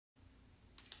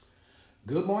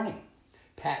Good morning.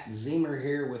 Pat Zemer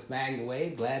here with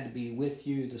MagnaWave. Glad to be with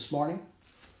you this morning.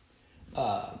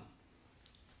 Got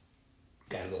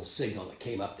a little signal that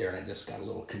came up there and I just got a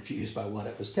little confused by what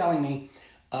it was telling me.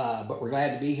 But we're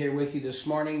glad to be here with you this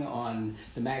morning on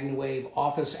the MagnaWave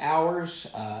office hours.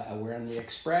 We're in the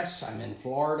Express. I'm in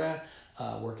Florida,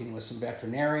 working with some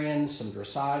veterinarians, some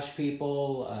dressage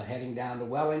people, heading down to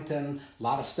Wellington. A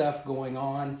lot of stuff going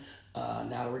on. Now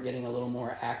that we're getting a little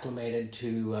more acclimated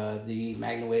to the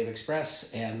MagnaWave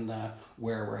Express and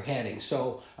where we're heading.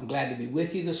 So I'm glad to be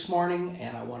with you this morning,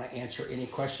 and I want to answer any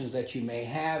questions that you may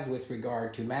have with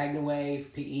regard to MagnaWave,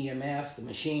 PEMF, the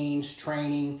machines,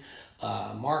 training,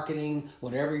 marketing,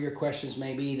 whatever your questions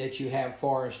may be that you have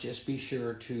for us. Just be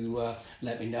sure to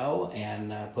let me know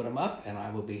and put them up, and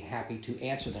I will be happy to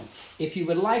answer them. If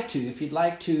you'd like to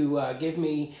give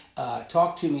me,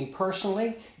 talk to me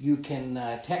personally, you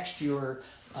can text your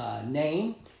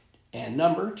name and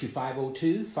number to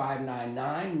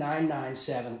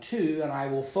 502-599-9972, and I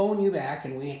will phone you back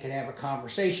and we can have a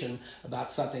conversation about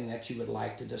something that you would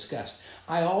like to discuss.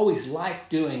 I always like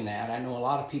doing that. I know a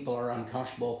lot of people are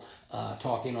uncomfortable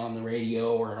talking on the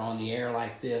radio or on the air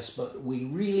like this, but we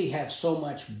really have so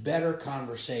much better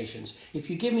conversations. If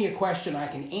you give me a question, I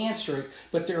can answer it,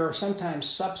 but there are sometimes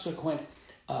subsequent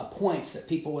points that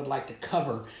people would like to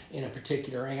cover in a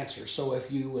particular answer. So if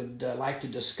you would like to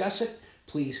discuss it,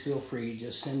 please feel free.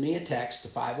 Just send me a text to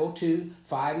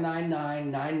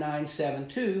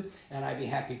 502-599-9972, and I'd be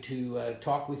happy to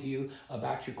talk with you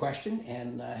about your question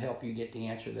and help you get the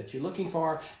answer that you're looking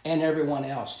for, and everyone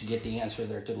else to get the answer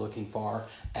that they're looking for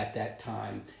at that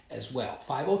time as well.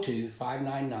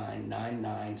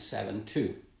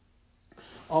 502-599-9972.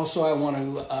 Also, I want to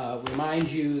remind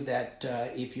you that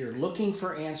if you're looking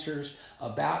for answers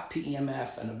about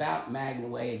PEMF and about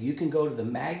MagnaWave, you can go to the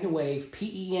MagnaWave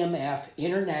PEMF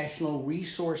International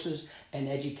Resources and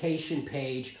Education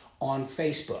page on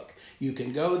Facebook. You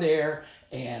can go there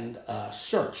and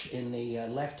search. In the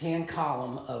left-hand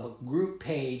column of a group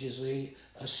page is a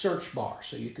search bar.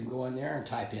 So you can go in there and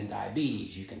type in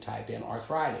diabetes, you can type in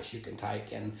arthritis, you can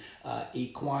type in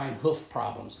equine hoof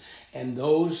problems, and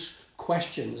those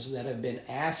questions that have been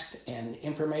asked and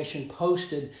information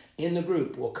posted in the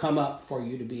group will come up for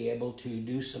you to be able to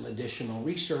do some additional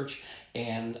research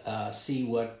and see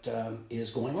what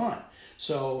is going on.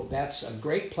 So that's a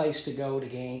great place to go to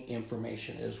gain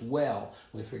information as well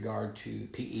with regard to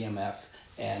PEMF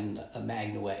and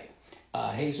MagnaWave.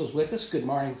 Hazel's with us. Good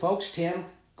morning, folks. Tim,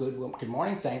 good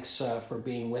morning. Thanks for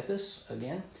being with us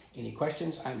again. Any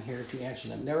questions? I'm here to answer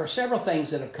them. There are several things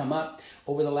that have come up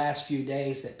over the last few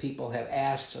days that people have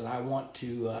asked, and I want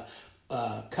to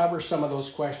cover some of those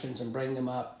questions and bring them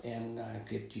up and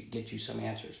get you some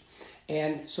answers.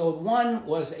 And so one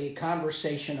was a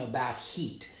conversation about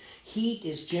heat. Heat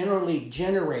is generally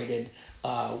generated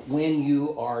when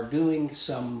you are doing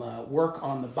some work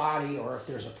on the body, or if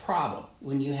there's a problem.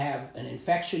 When you have an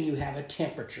infection, you have a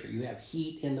temperature, you have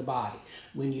heat in the body.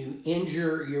 When you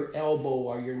injure your elbow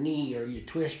or your knee or you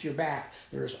twist your back,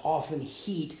 there's often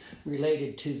heat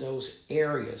related to those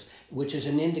areas, which is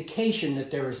an indication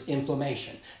that there is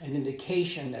inflammation, an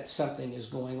indication that something is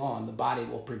going on. The body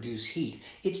will produce heat.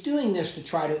 It's doing this to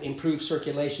try to improve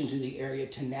circulation to the area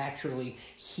to naturally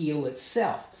heal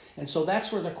itself. And so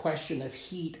that's where the question of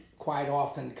heat quite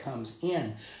often comes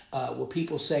in. Where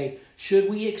people say, should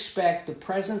we expect the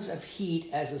presence of heat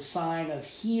as a sign of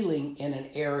healing in an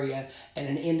area and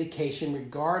an indication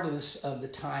regardless of the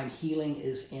time healing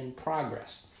is in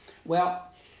progress? Well,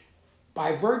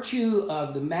 by virtue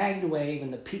of the MagnaWave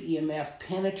and the PEMF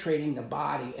penetrating the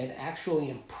body and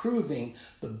actually improving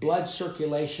the blood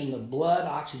circulation, the blood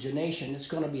oxygenation, it's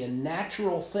going to be a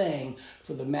natural thing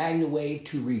for the MagnaWave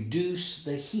to reduce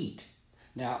the heat.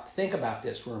 Now, think about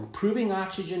this. We're improving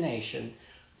oxygenation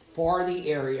for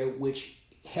the area, which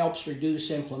helps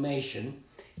reduce inflammation,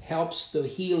 helps the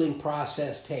healing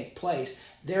process take place,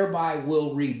 thereby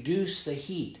will reduce the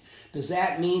heat. Does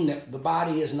that mean that the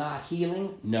body is not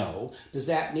healing? No. Does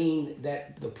that mean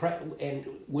that and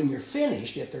when you're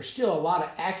finished, if there's still a lot of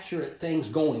accurate things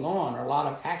going on or a lot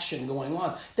of action going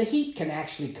on, the heat can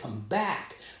actually come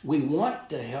back. We want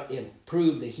to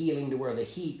improve the healing to where the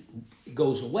heat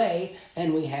goes away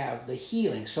and we have the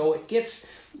healing. So it gets,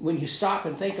 when you stop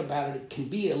and think about it, it can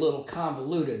be a little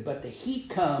convoluted, but the heat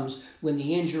comes when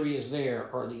the injury is there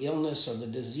or the illness or the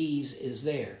disease is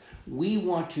there. We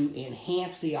want to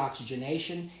enhance the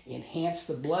oxygenation, enhance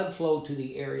the blood flow to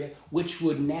the area, which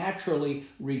would naturally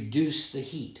reduce the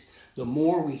heat. The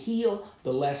more we heal,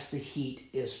 the less the heat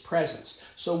is present.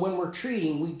 So when we're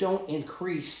treating, we don't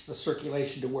increase the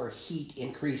circulation to where heat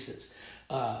increases.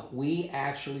 we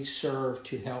actually serve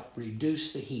to help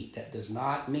reduce the heat. That does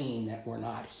not mean that we're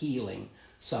not healing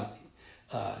something.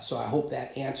 So I hope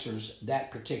that answers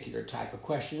that particular type of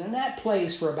question. And that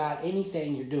plays for about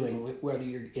anything you're doing, whether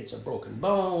it's a broken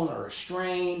bone or a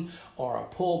strain or a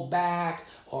pulled back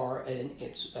or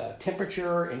it's a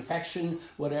temperature, infection,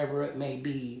 whatever it may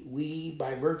be. We,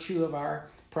 by virtue of our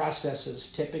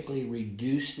processes, typically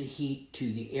reduce the heat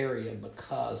to the area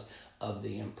because of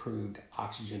the improved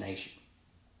oxygenation.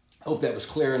 Hope that was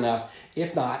clear enough.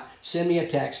 If not, send me a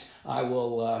text. I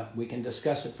will. We can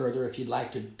discuss it further. If you'd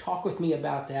like to talk with me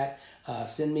about that,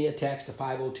 send me a text to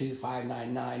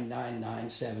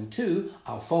 502-599-9972.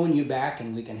 I'll phone you back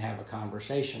and we can have a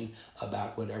conversation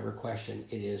about whatever question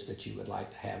it is that you would like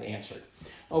to have answered.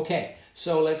 Okay,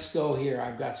 so let's go here.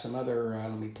 I've got some other,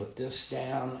 let me put this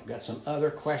down. I've got some other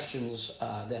questions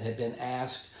that have been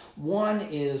asked. One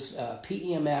is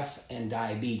PEMF and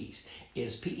diabetes.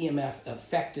 Is PEMF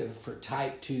effective for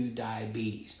type 2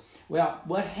 diabetes? Well,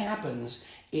 what happens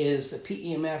is the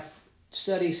PEMF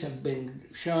studies have been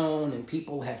shown and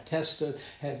people have tested,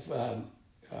 have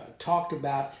talked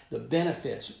about the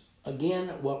benefits. Again,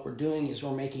 what we're doing is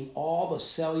we're making all the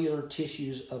cellular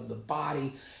tissues of the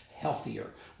body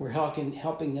healthier. We're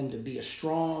helping them to be as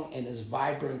strong and as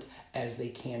vibrant as they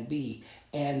can be.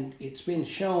 And it's been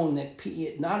shown that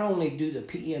not only do the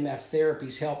PEMF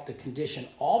therapies help to condition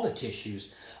all the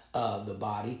tissues of the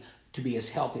body to be as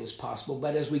healthy as possible,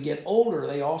 but as we get older,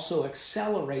 they also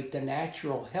accelerate the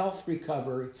natural health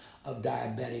recovery of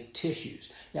diabetic tissues.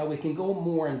 Now, we can go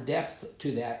more in depth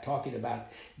to that, talking about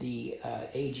the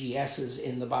AGSs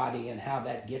in the body and how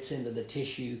that gets into the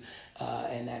tissue,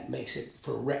 and that makes it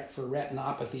for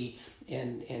retinopathy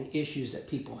and issues that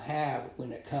people have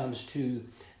when it comes to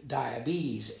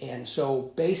diabetes. And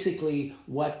so basically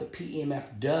what the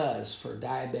PEMF does for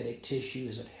diabetic tissue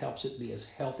is it helps it be as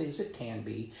healthy as it can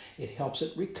be. It helps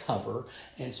it recover.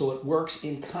 And so it works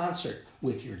in concert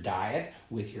with your diet,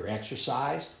 with your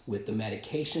exercise, with the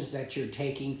medications that you're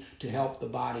taking to help the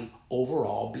body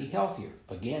overall be healthier.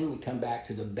 Again, we come back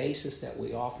to the basis that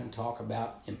we often talk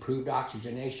about: improved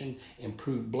oxygenation,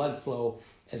 improved blood flow.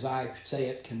 As I say,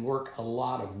 it can work a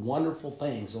lot of wonderful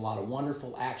things, a lot of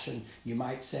wonderful action. You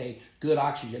might say good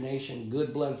oxygenation,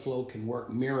 good blood flow can work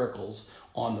miracles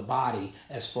on the body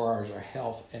as far as our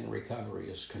health and recovery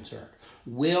is concerned.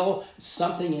 Will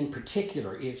something in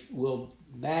particular, will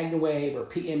MagnaWave or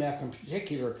PEMF in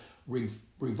particular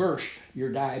reverse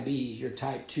your diabetes, your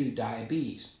type 2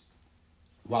 diabetes?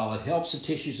 While it helps the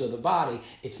tissues of the body,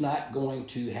 it's not going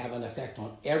to have an effect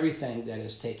on everything that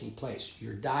is taking place.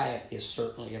 Your diet is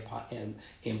certainly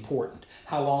important.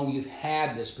 How long you've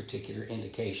had this particular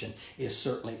indication is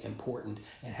certainly important,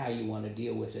 and how you want to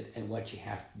deal with it and what you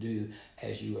have to do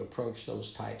as you approach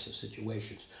those types of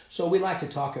situations. So we like to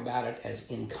talk about it as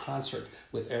in concert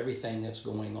with everything that's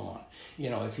going on. You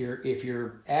know, if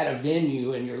you're at a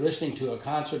venue and you're listening to a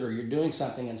concert or you're doing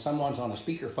something and someone's on a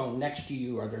speakerphone next to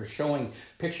you, or they're showing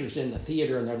pictures in the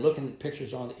theater and they're looking at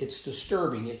pictures on, it's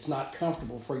disturbing. It's not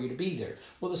comfortable for you to be there.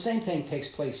 Well, the same thing takes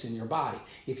place in your body.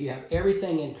 If you have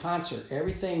everything in concert,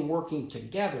 everything working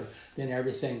together, then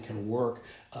everything can work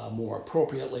more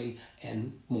appropriately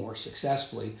and more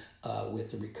successfully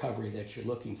with the recovery that you're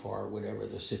looking for, whatever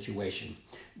the situation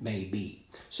may be.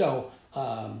 So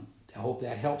I hope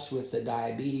that helps with the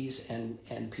diabetes and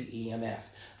PEMF.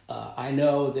 I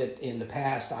know that in the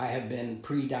past I have been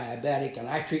pre-diabetic, and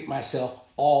I treat myself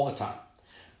all the time.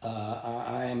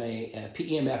 I am a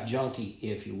PEMF junkie,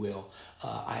 if you will.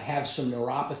 I have some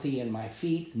neuropathy in my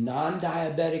feet,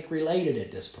 non-diabetic related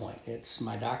at this point.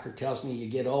 My doctor tells me you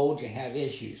get old, you have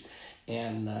issues.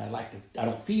 And I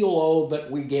don't feel old,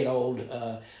 but we get old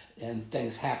and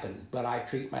things happen. But I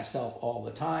treat myself all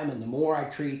the time, and the more I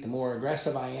treat, the more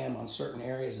aggressive I am on certain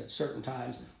areas at certain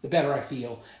times, the better I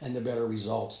feel and the better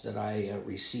results that I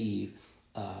receive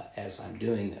as I'm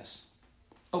doing this.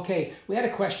 Okay, we had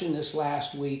a question this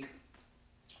last week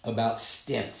about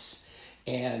stents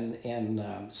and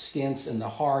stents in the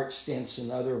heart, stents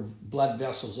in other blood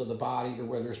vessels of the body, to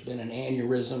where there's been an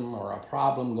aneurysm or a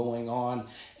problem going on,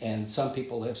 and some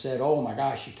people have said, oh my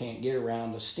gosh, you can't get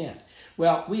around a stent.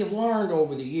 Well, we have learned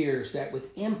over the years that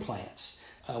with implants,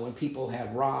 when people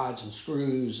have rods and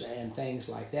screws and things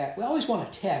like that, we always want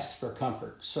to test for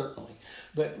comfort, certainly.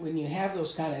 But when you have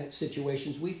those kind of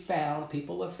situations,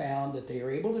 people have found that they are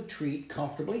able to treat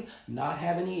comfortably, not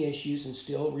have any issues, and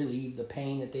still relieve the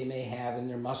pain that they may have in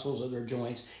their muscles or their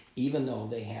joints, even though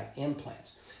they have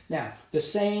implants. Now, the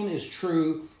same is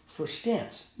true for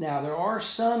stents. Now, there are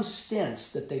some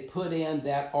stents that they put in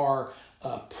that are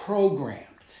programmed.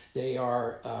 They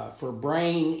are for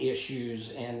brain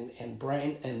issues and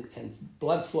brain and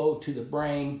blood flow to the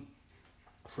brain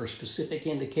for specific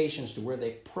indications to where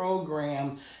they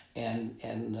program and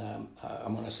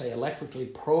I'm going to say electrically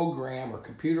program or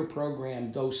computer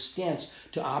program those stents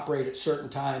to operate at certain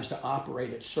times, to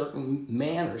operate at certain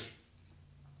manners.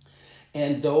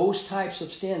 And those types of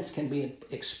stents can be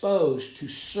exposed to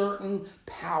certain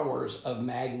powers of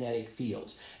magnetic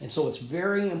fields. And so it's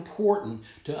very important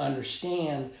to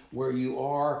understand where you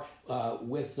are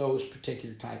with those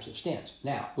particular types of stents.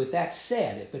 Now, with that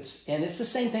said, it's the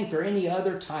same thing for any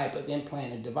other type of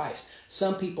implanted device.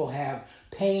 Some people have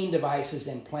pain devices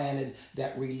implanted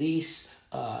that release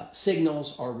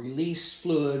signals or release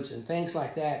fluids and things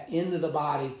like that into the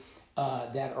body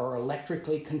that are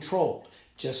electrically controlled.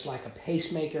 Just like a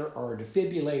pacemaker or a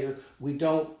defibrillator, we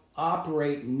don't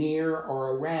operate near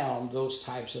or around those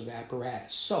types of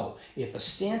apparatus. So if a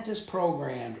stent is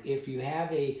programmed, if you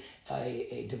have a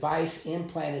device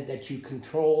implanted that you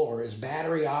control or is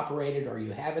battery operated, or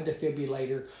you have a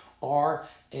defibrillator or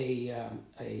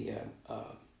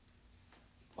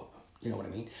you know what I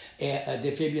mean, a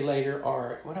defibrillator,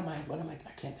 or I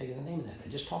can't think of the name of that. I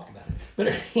just talked about it. But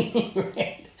at any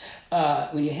rate,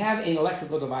 when you have an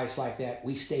electrical device like that,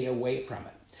 we stay away from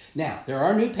it. Now, there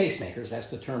are new pacemakers, that's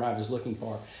the term I was looking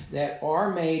for, that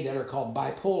are made that are called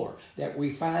bipolar, that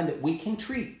we find that we can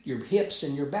treat your hips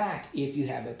and your back if you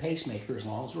have a pacemaker, as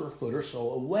long as we're a foot or so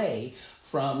away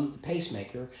from the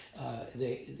pacemaker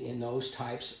in those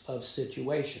types of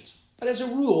situations. But as a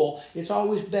rule, it's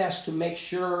always best to make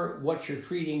sure what you're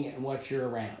treating and what you're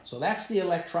around. So that's the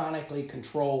electronically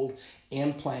controlled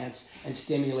implants and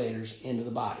stimulators into the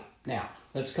body. Now,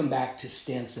 let's come back to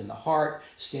stents in the heart,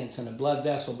 stents in a blood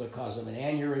vessel because of an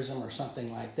aneurysm or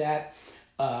something like that.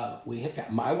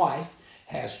 My wife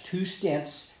has 2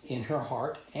 stents in her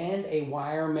heart and a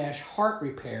wire mesh heart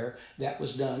repair that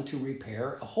was done to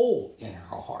repair a hole in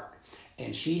her heart.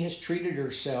 And she has treated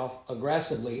herself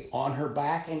aggressively on her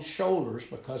back and shoulders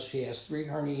because she has 3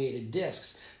 herniated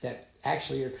discs that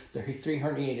actually are, the 3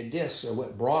 herniated discs are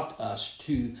what brought us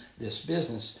to this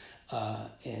business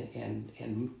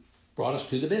and brought us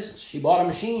to the business. She bought a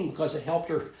machine because it helped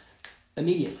her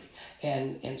immediately.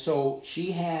 And so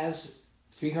she has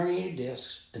 3 herniated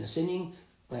discs, an ascending,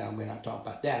 well, we're not talking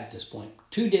about that at this point,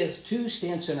 2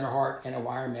 stents in her heart and a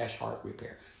wire mesh heart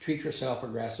repair. Treat yourself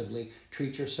aggressively,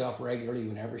 treat yourself regularly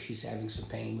whenever she's having some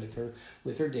pain with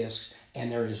her discs,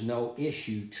 and there is no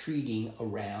issue treating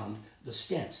around the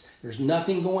stents. There's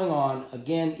nothing going on.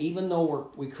 Again, even though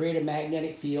we create a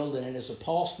magnetic field and it is a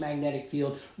pulsed magnetic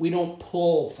field, we don't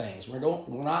pull things. We're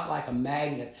not like a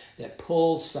magnet that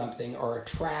pulls something or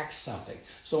attracts something.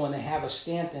 So when they have a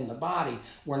stent in the body,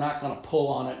 we're not going to pull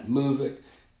on it, move it,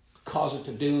 cause it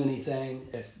to do anything.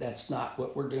 That's not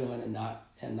what we're doing and not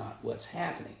what's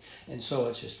happening. And so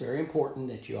it's just very important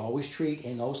that you always treat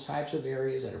in those types of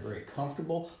areas that are very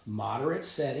comfortable, moderate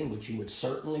setting, which you would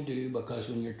certainly do, because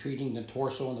when you're treating the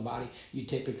torso and the body, you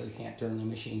typically can't turn the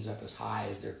machines up as high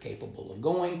as they're capable of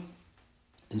going.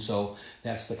 And so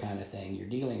that's the kind of thing you're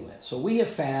dealing with. So we have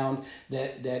found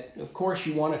that of course,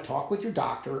 you want to talk with your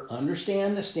doctor,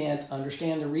 understand the stent,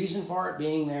 understand the reason for it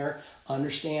being there,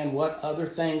 understand what other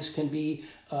things can be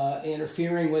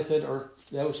interfering with it, or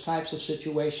those types of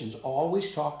situations.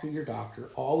 Always talk to your doctor.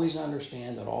 Always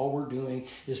understand that all we're doing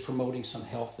is promoting some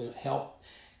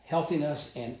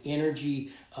healthiness and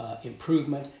energy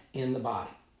improvement in the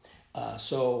body.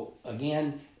 So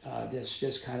again, this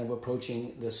just kind of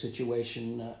approaching the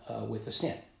situation with a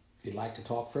stent. If you'd like to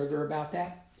talk further about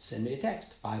that, send me a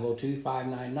text,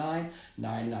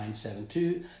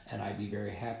 502-599-9972, and I'd be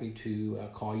very happy to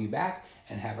call you back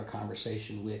and have a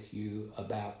conversation with you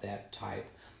about that type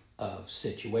of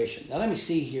situation. Now let me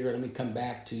see here, let me come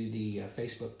back to the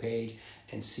Facebook page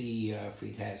and see if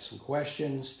we've had some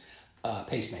questions.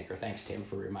 Pacemaker, thanks Tim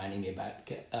for reminding me about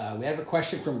it. We have a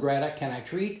question from Greta. Can I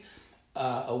treat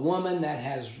a woman that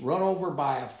has run over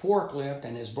by a forklift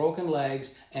and has broken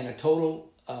legs and a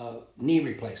total knee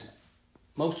replacement?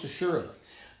 Most assuredly.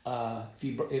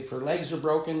 If her legs are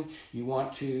broken, you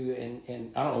want to,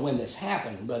 and I don't know when this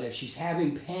happened, but if she's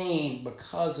having pain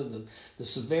because of the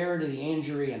severity of the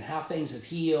injury and how things have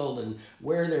healed and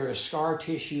where there is scar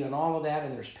tissue and all of that,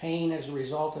 and there's pain as a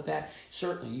result of that,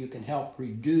 certainly you can help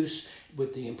reduce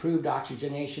with the improved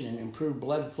oxygenation and improved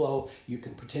blood flow. You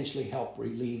can potentially help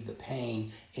relieve the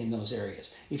pain in those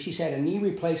areas. If she's had a knee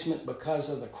replacement because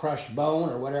of the crushed bone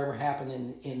or whatever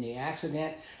happened in the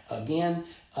accident, again,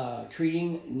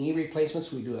 treating knee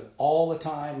replacements, we do it all the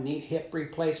time. Hip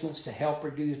replacements to help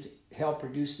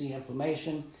reduce the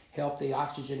inflammation. help the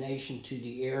oxygenation to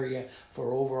the area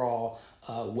for overall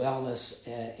wellness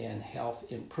and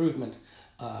health improvement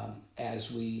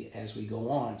as we go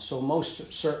on. So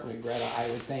most certainly, Greta, I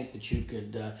would think that you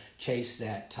could chase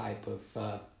that type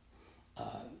of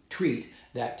treat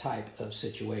that type of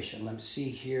situation. Let me see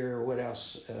here what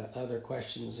else, other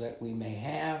questions that we may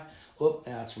have. Oh,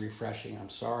 now it's refreshing. I'm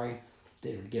sorry.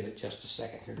 They'll give it just a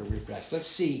second here to refresh. Let's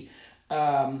see.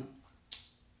 I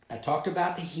talked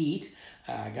about the heat.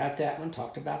 I got that one.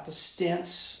 Talked about the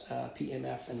stents,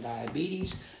 PMF and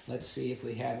diabetes. Let's see if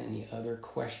we have any other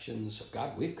questions.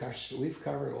 God, we've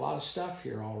covered a lot of stuff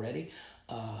here already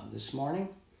this morning.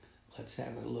 Let's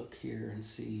have a look here and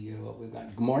see what we've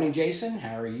got. Good morning, Jason.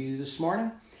 How are you this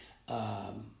morning?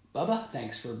 Bubba,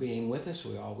 thanks for being with us.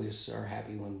 We always are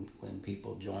happy when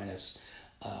people join us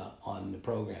on the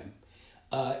program.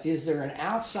 Is there an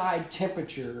outside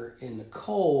temperature in the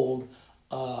cold?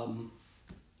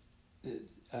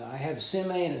 I have a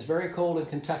semi and it's very cold in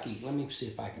Kentucky. Let me see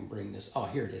if I can bring this. Oh,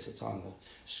 here it is. It's on the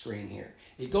screen here.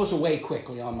 It goes away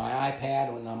quickly on my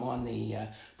iPad when I'm on the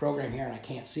program here and I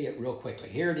can't see it real quickly.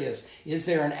 Here it is. Is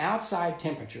there an outside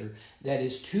temperature that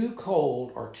is too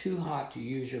cold or too hot to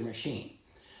use your machine?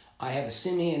 I have a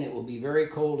semi and it will be very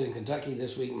cold in Kentucky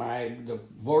this week. The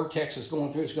vortex is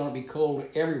going through. It's going to be cold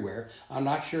everywhere. I'm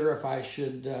not sure if I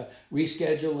should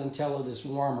reschedule until it is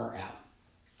warmer out.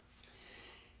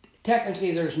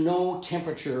 Technically, there's no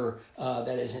temperature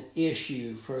that is an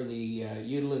issue for the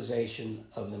utilization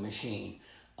of the machine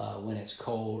when it's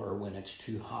cold or when it's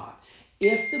too hot.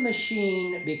 If the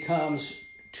machine becomes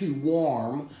too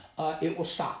warm, it will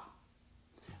stop.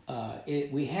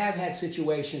 We have had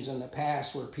situations in the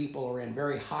past where people are in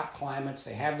very hot climates.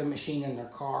 They have the machine in their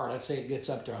car. Let's say it gets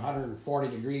up to 140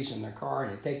 degrees in their car,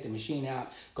 and they take the machine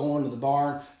out, go into the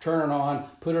barn, turn it on,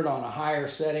 put it on a higher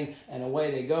setting, and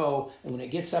away they go. And when it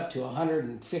gets up to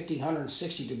 150,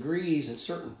 160 degrees in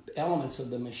certain elements of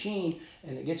the machine,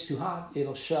 and it gets too hot,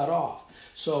 it'll shut off.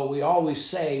 So we always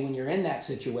say when you're in that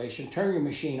situation, turn your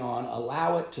machine on,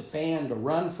 allow it to fan, to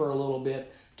run for a little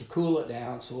bit, to cool it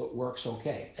down so it works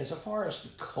okay. As far as the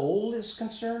cold is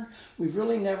concerned, we've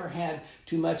really never had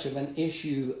too much of an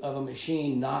issue of a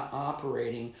machine not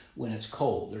operating when it's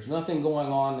cold. There's nothing going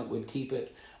on that would keep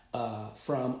it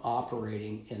from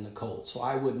operating in the cold. So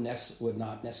I would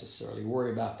not necessarily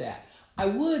worry about that. I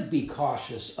would be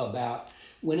cautious about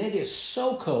when it is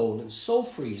so cold and so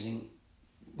freezing.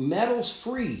 Metals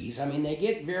freeze. I mean, they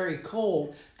get very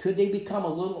cold. Could they become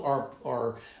a little,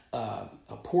 or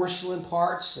porcelain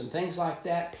parts and things like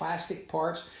that, plastic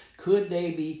parts, could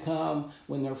they become,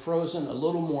 when they're frozen, a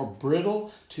little more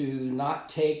brittle to not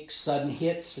take sudden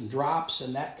hits and drops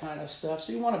and that kind of stuff?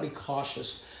 So you want to be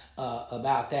cautious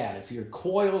about that. If your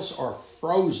coils are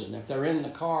frozen, if they're in the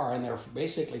car and they're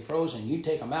basically frozen, you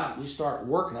take them out and you start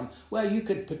working them, well, you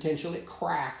could potentially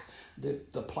crack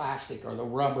the plastic or the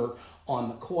rubber on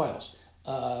the coils.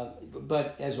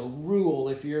 But as a rule,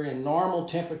 if you're in normal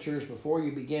temperatures before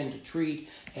you begin to treat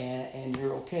and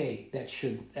you're okay, that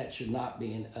should not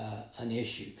be an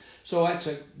issue. So that's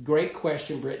a great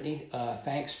question, Brittany.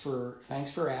 Thanks for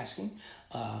asking,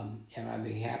 and I'd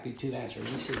be happy to answer.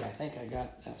 Let me see. I think I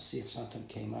got. Let's see if something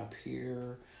came up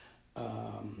here.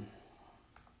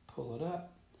 Pull it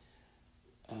up.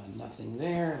 Nothing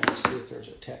there. Let's see if there's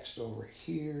a text over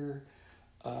here.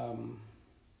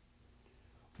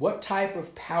 What type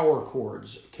of power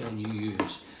cords can you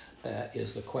use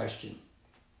is the question.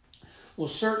 Well,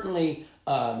 certainly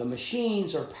the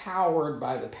machines are powered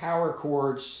by the power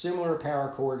cords, similar power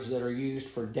cords that are used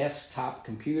for desktop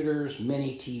computers,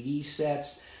 mini TV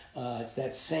sets. It's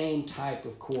that same type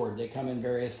of cord. They come in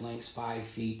various lengths, 5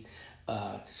 feet,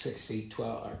 6 feet,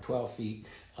 12 feet,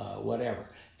 whatever.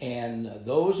 And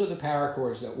those are the power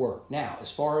cords that work. Now,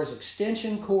 as far as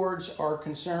extension cords are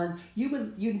concerned,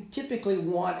 you typically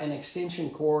want an extension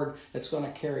cord that's going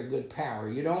to carry good power.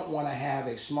 You don't want to have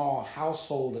a small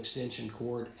household extension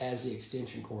cord as the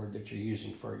extension cord that you're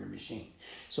using for your machine.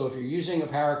 So if you're using a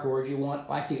power cord, you want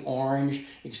like the orange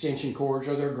extension cords,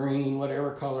 or they're green,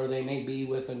 whatever color they may be,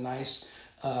 with a nice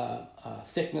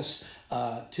thickness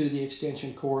to the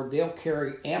extension cord. They'll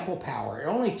carry ample power. It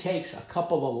only takes a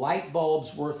couple of light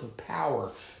bulbs worth of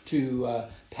power to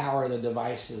power the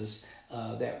devices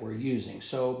that we're using.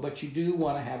 So, but you do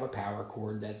want to have a power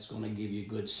cord that's going to give you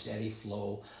good steady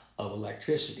flow of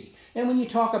electricity. And when you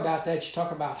talk about that, you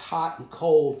talk about hot and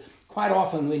cold. Quite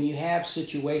often when you have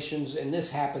situations, and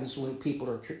this happens when people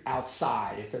are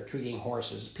outside, if they're treating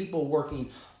horses, people working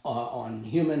on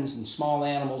humans and small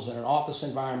animals in an office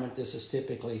environment, this is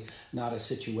typically not a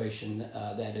situation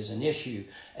that is an issue.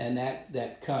 And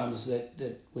that comes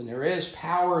that when there is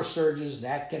power surges,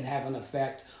 that can have an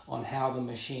effect on how the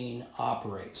machine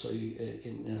operates. So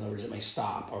in other words, it may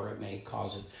stop or it may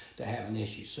cause it to have an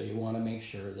issue. So you want to make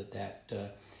sure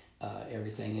that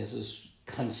everything is as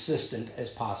consistent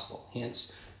as possible.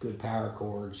 Hence, good power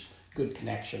cords, good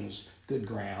connections, good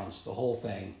grounds, the whole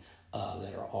thing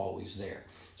that are always there.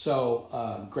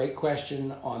 So great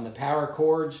question on the power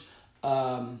cords.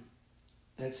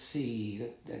 Let's see,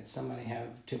 did somebody have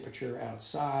temperature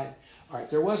outside? All right,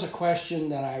 there was a question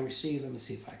that I received. Let me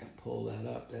see if I can pull that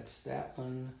up. That's that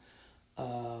one.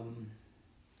 No,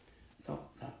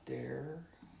 not there.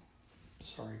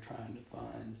 Sorry, trying to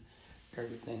find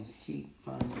everything.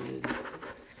 Heat-minded,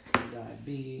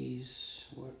 diabetes,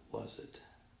 what was it?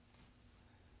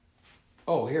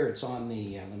 Oh, here it's on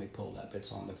the, let me pull it up.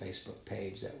 It's on the Facebook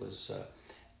page that was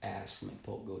asked. Let me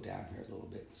go down here a little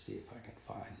bit and see if I can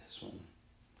find this one.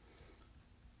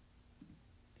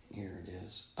 Here it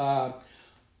is. That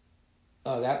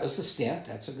was the stent.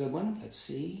 That's a good one. Let's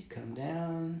see. Come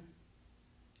down.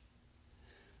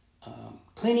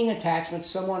 Cleaning attachments.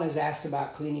 Someone has asked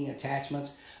about cleaning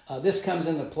attachments. This comes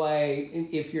into play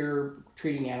if you're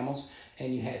treating animals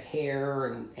and you have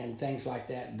hair and things like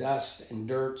that, dust and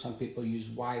dirt. Some people use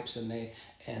wipes and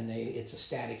it's a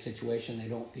static situation. They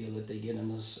don't feel that they get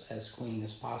them as clean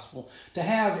as possible. To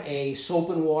have a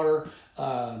soap and water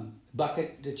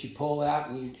bucket that you pull out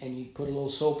and you put a little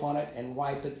soap on it and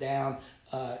wipe it down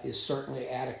is certainly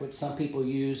adequate. Some people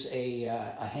use a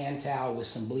hand towel with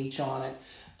some bleach on it,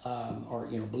 or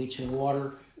bleach and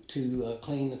water to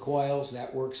clean the coils.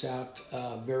 That works out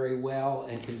very well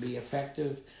and can be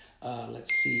effective.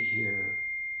 Let's see here.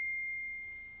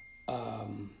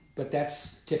 But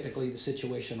that's typically the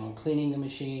situation on cleaning the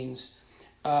machines.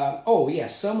 Oh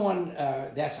yes, someone,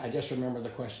 I just remember the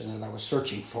question that I was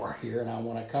searching for here, and I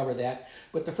want to cover that.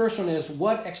 But the first one is,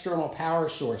 what external power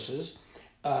sources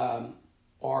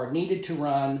are needed to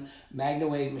run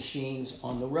MagnaWave machines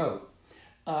on the road?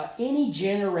 Any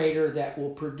generator that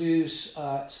will produce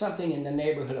something in the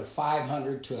neighborhood of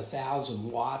 500 to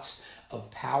 1,000 watts of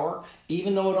power,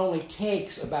 even though it only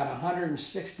takes about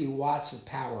 160 watts of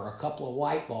power, a couple of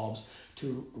light bulbs,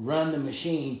 to run the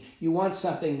machine, you want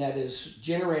something that is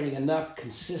generating enough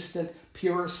consistent,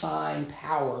 pure sine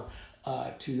power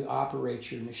to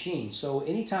operate your machine. So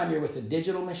anytime you're with a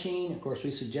digital machine, of course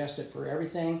we suggest it for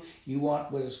everything, you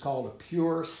want what is called a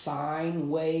pure sine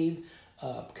wave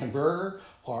converter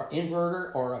or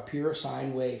inverter, or a pure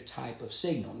sine wave type of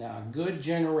signal. Now a good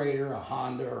generator, a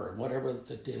Honda or whatever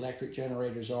the electric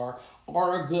generators are,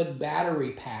 or a good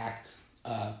battery pack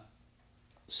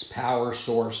power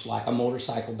source like a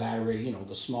motorcycle battery,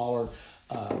 the smaller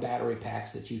battery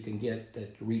packs that you can get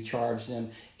that recharge them.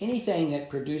 Anything that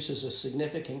produces a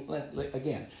significant,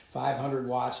 again, 500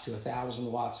 watts to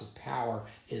 1,000 watts of power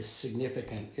is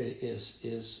significant,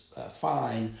 is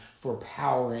fine for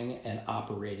powering and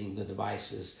operating the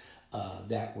devices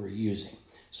that we're using.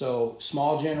 So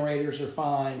small generators are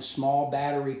fine, small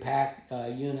battery pack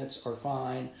units are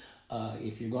fine.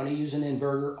 If you're going to use an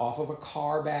inverter off of a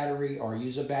car battery or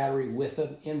use a battery with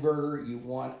an inverter, you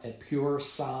want a pure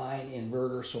sine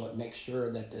inverter so it makes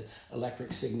sure that the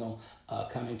electric signal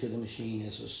coming to the machine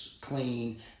is as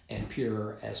clean and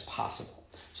pure as possible.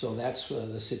 So that's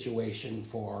the situation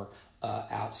for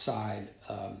outside,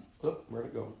 where'd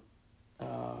it go?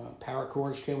 Power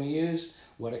cords can we use?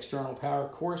 What external power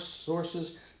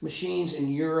sources? Machines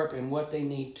in Europe and what they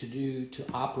need to do to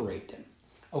operate them.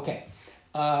 Okay.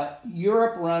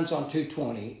 Europe runs on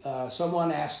 220.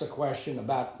 Someone asked the question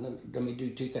about, let me do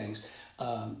two things.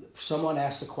 Someone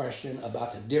asked the question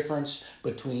about the difference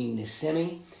between the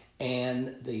Semi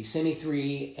and the Semi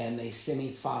 3 and the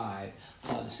Semi 5.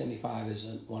 The Semi 5 is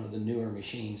one of the newer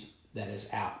machines that is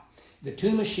out. The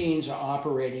two machines are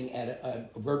operating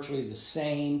at virtually the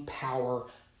same power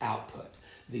output.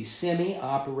 The Semi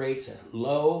operates at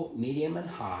low, medium, and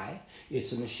high.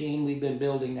 It's a machine we've been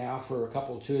building now for a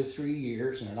couple, 2 or 3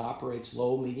 years, and it operates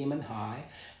low, medium, and high,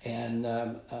 and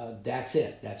that's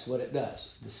it. That's what it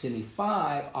does. The Semi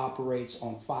 5 operates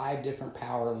on 5 different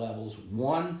power levels,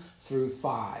 1 through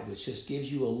 5, which just gives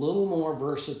you a little more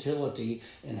versatility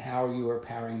in how you are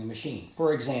powering the machine.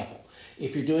 For example,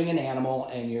 if you're doing an animal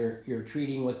and you're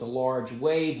treating with the large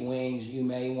wave wings, you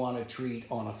may want to treat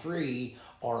on a 3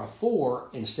 or a 4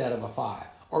 instead of a 5.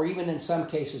 or even in some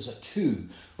cases a 2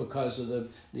 because of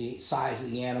the size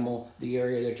of the animal, the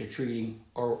area that you're treating,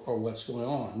 or what's going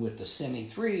on. With the Semi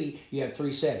 3, you have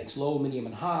 3 settings, low, medium,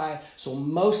 and high. So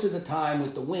most of the time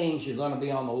with the wings, you're going to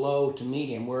be on the low to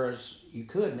medium, whereas you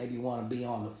could maybe want to be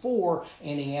on the 4,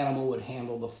 and the animal would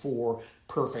handle the 4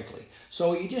 perfectly.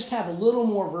 So you just have a little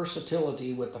more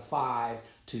versatility with the 5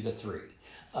 to the 3.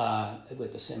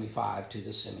 With the Semi 5 to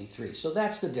the Semi 3. So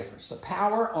that's the difference. The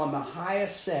power on the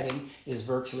highest setting is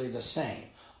virtually the same,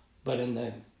 but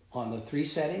on the 3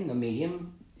 setting, the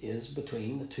medium is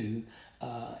between the 2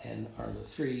 or the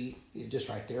 3, just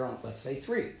right there on, let's say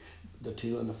 3. The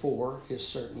 2 and the 4 is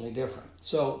certainly different.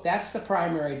 So that's the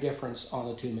primary difference on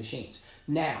the 2 machines.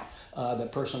 Now, the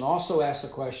person also asked the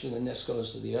question, and this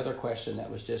goes to the other question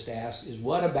that was just asked, is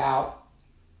what about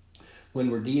when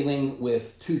we're dealing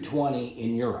with 220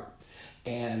 in Europe?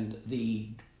 And the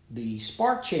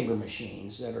spark chamber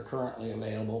machines that are currently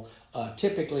available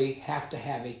typically have to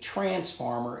have a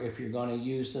transformer if you're going to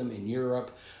use them in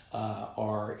Europe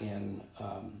or in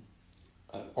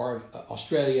or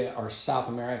Australia or South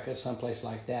America, someplace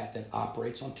like that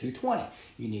operates on 220.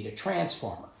 You need a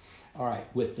transformer. All right,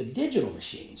 with the digital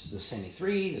machines, the Semi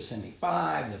 3, the Semi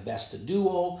 5, the Vesta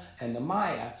Duo, and the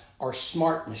Maya are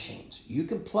smart machines. You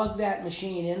can plug that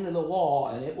machine into the wall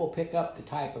and it will pick up the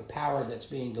type of power that's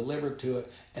being delivered to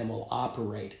it and will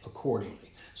operate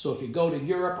accordingly. So if you go to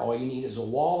Europe, all you need is a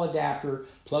wall adapter,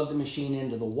 plug the machine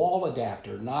into the wall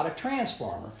adapter, not a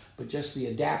transformer, but just the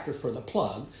adapter for the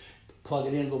plug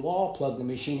it into the wall, plug the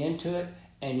machine into it,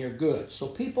 and you're good. So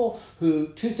two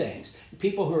things.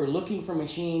 People who are looking for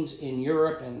machines in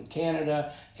Europe and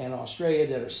Canada and Australia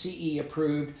that are CE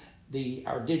approved,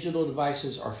 our digital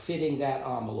devices are fitting that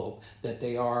envelope that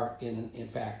they are in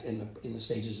fact in the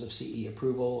stages of CE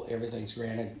approval. Everything's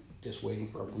granted, just waiting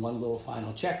for one little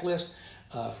final checklist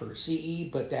for CE,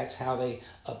 but that's how they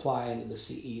apply into the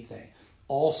CE thing.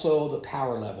 Also, the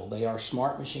power level. They are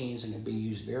smart machines and can be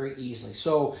used very easily.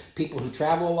 So people who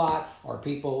travel a lot, or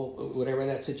people, whatever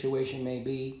that situation may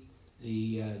be,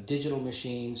 the digital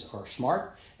machines are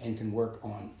smart and can work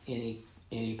on any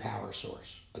power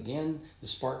source. Again, the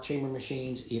spark chamber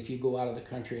machines, if you go out of the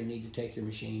country and need to take your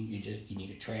machine, you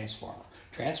need a transformer.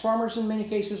 Transformers in many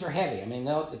cases are heavy. I mean,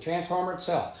 the transformer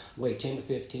itself weighs 10 to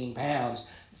 15 pounds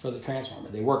for the transformer.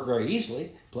 They work very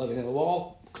easily. Plug it in the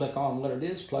wall, click on what it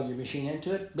is, plug your machine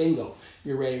into it, bingo,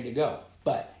 you're ready to go.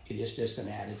 But it is just an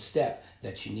added step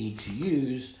that you need to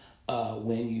use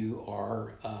when you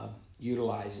are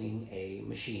utilizing a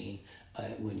machine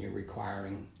when you're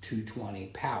requiring 220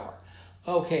 power.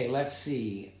 Okay, let's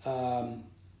see. And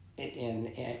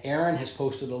Aaron has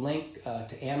posted a link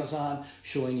to Amazon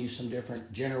showing you some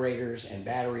different generators and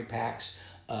battery packs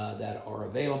that are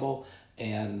available.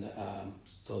 And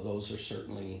so those are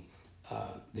certainly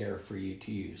there for you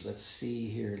to use. Let's see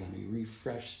here. Let me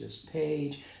refresh this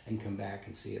page and come back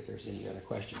and see if there's any other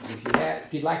questions.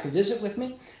 If you'd like to visit with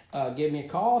me, give me a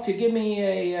call. If you give me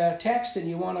a text and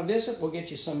you want to visit, we'll get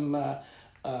you some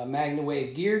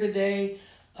MagnaWave gear today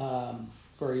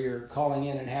for your calling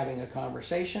in and having a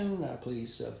conversation.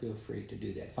 Please feel free to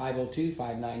do that.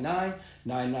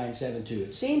 502-599-9972.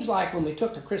 It seems like when we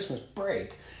took the Christmas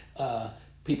break,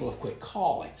 people have quit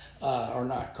calling or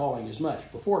not calling as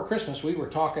much. Before Christmas, we were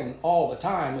talking all the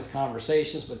time with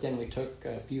conversations, but then we took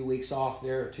a few weeks off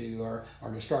there to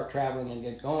start traveling and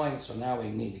get going. So now we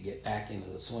need to get back into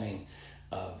the swing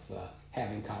of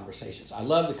having conversations. I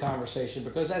love the conversation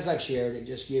because, as I've shared, it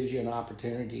just gives you an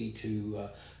opportunity to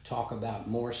talk about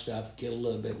more stuff, get a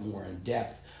little bit more in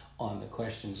depth on the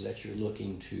questions that you're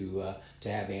looking to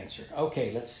have answered.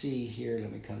 Okay, let's see here.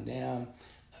 Let me come down.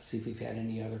 Let's see if we've had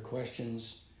any other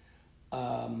questions.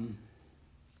 Don't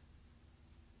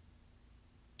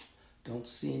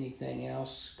see anything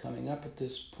else coming up at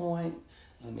this point.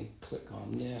 Let me click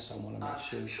on this. I want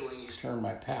to make sure you turn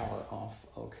my power off.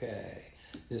 Okay.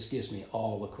 This gives me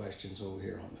all the questions over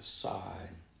here on the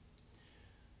side.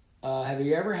 Have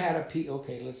you ever had a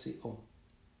okay, let's see.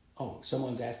 Oh,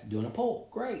 someone's doing a poll.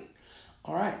 Great.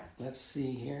 All right. Let's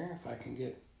see here if I can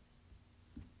get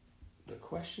the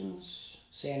questions.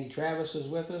 Sandy Travis is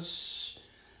with us.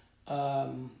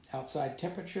 Outside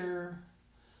temperature.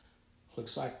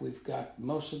 Looks like we've got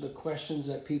most of the questions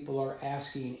that people are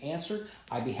asking answered.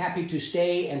 I'd be happy to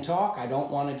stay and talk. I don't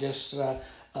want to just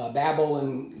babble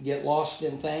and get lost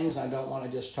in things. I don't want to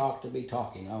just talk to be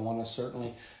talking. I want to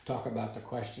certainly talk about the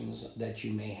questions that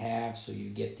you may have so you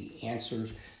get the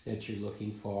answers that you're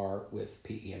looking for with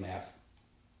PEMF,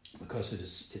 because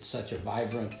it's such a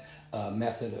vibrant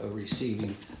method of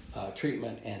receiving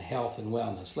treatment and health and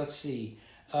wellness. Let's see.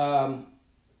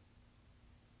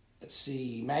 let's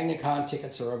see, MagnaCon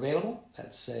tickets are available.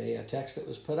 That's a text that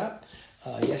was put up.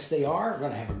 Yes, they are. We're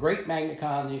going to have a great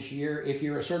MagnaCon this year. If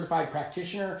you're a certified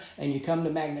practitioner and you come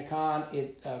to MagnaCon,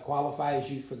 it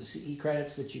qualifies you for the CE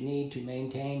credits that you need to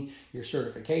maintain your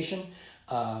certification.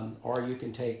 Or you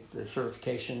can take the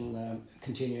certification,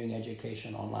 continuing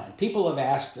education online. People have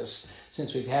asked us,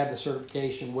 since we've had the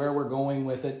certification, where we're going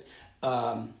with it.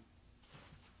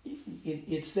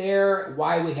 It's there,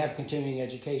 why we have continuing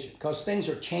education, because things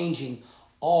are changing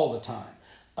all the time.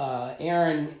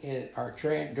 Aaron, our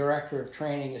director of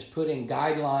training, is putting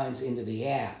guidelines into the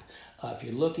app. If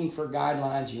you're looking for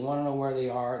guidelines, you want to know where they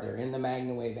are, they're in the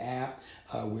MagnaWave app.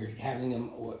 We're having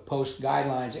them post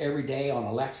guidelines every day on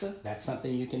Alexa. That's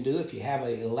something you can do if you have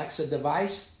an Alexa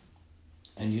device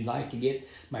and you'd like to get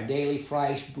my daily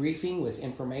flash briefing with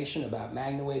information about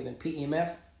MagnaWave and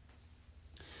PEMF.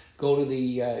 Go to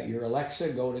your Alexa,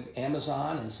 go to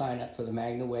Amazon and sign up for the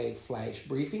MagnaWave flash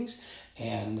briefings,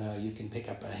 and you can pick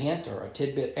up a hint or a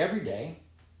tidbit every day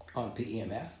on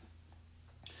PEMF.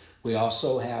 We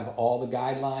also have all the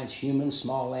guidelines, human,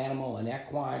 small animal, and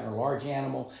equine or large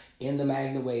animal, in the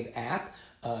MagnaWave app.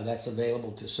 That's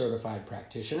available to certified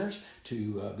practitioners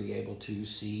to be able to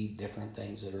see different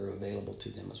things that are available to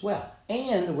them as well.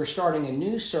 And we're starting a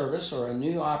new service or a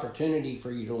new opportunity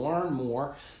for you to learn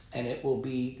more, and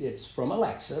it's from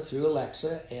Alexa, through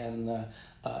Alexa and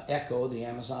Echo, the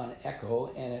Amazon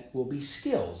Echo, and it will be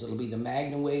skills. It'll be the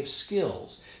MagnaWave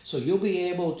skills. So you'll be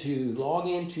able to log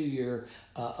into your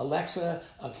Alexa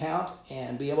account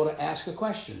and be able to ask a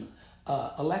question.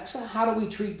 Alexa, how do we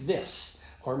treat this?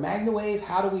 Or MagnaWave,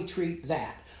 how do we treat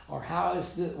that? Or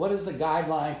what is the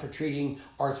guideline for treating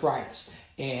arthritis?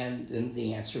 And then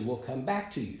the answer will come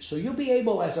back to you. So you'll be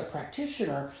able, as a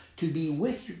practitioner, to be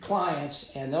with your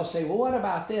clients, and they'll say, well, what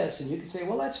about this? And you can say,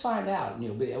 well, let's find out. And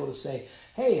you'll be able to say,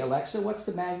 hey, Alexa, what's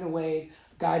the MagnaWave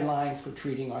guideline for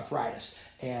treating arthritis?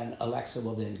 And Alexa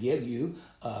will then give you,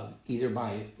 either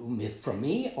from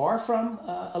me or from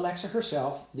Alexa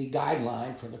herself, the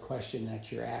guideline for the question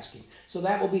that you're asking. So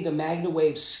that will be the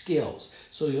MagnaWave skills.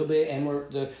 So you'll be, and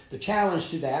the challenge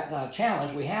to that, not a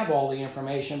challenge, we have all the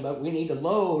information, but we need to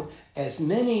load as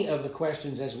many of the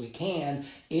questions as we can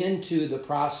into the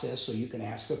process so you can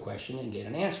ask a question and get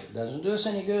an answer. It doesn't do us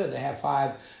any good to have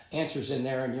 5 answers in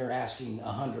there and you're asking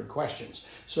 100 questions.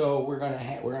 So we're going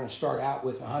to start out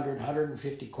with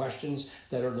 150 questions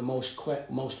that are the most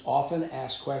often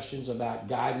asked questions about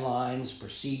guidelines,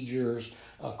 procedures,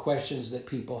 questions that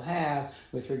people have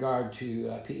with regard to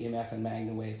PEMF and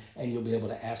MagnaWave, and you'll be able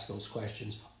to ask those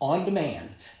questions on demand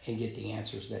and get the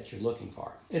answers that you're looking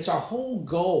for. It's our whole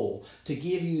goal to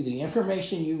give you the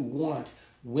information you want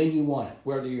when you want it,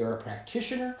 whether you're a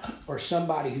practitioner or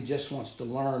somebody who just wants to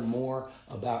learn more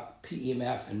about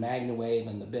PEMF and MagnaWave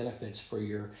and the benefits for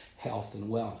your health and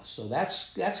wellness. So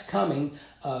that's coming.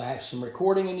 I have some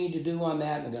recording I need to do on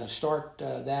that. I'm going to start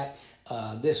that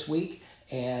this week,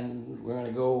 and we're going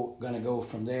to go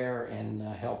from there and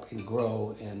help and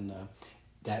grow and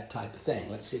that type of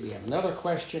thing. Let's see, we have another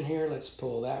question here. Let's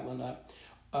pull that one up.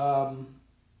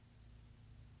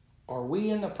 Are we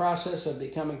in the process of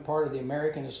becoming part of the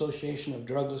American Association of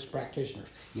Drugless Practitioners?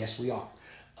 Yes, we are.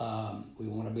 We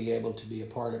want to be able to be a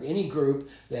part of any group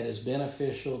that is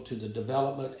beneficial to the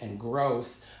development and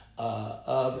growth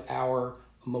of our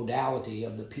modality,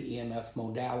 of the PEMF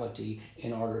modality,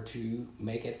 in order to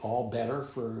make it all better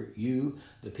for you,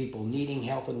 the people needing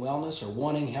health and wellness or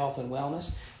wanting health and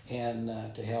wellness, and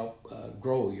to help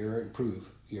improve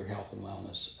your health and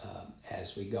wellness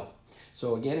as we go.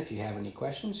 So again, if you have any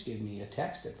questions, give me a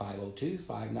text at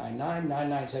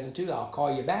 502-599-9972. I'll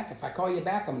call you back. If I call you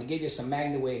back, I'm going to give you some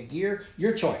MagnaWave gear,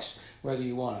 your choice, whether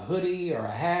you want a hoodie or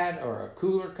a hat or a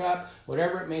cooler cup,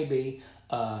 whatever it may be.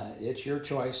 It's your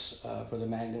choice for the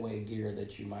MagnaWave gear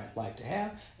that you might like to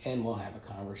have, and we'll have a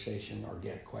conversation or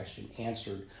get a question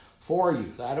answered for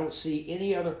you. I don't see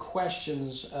any other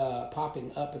questions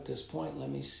popping up at this point. Let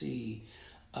me see.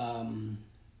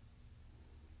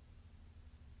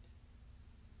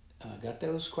 Got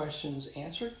those questions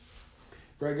answered?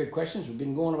 Very good questions. We've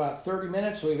been going about 30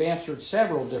 minutes. We've answered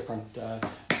several different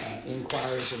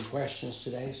inquiries and questions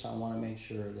today, so I want to make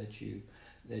sure that you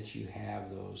have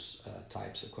those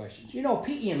types of questions. You know,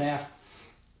 PEMF,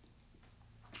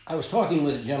 I was talking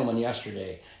with a gentleman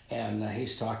yesterday, and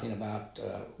he's talking about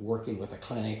working with a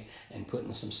clinic and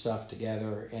putting some stuff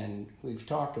together, and we've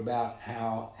talked about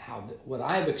what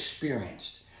I've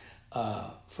experienced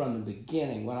from the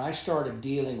beginning. When I started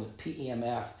dealing with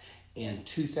PEMF in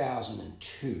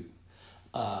 2002,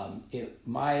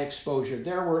 my exposure,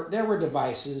 there were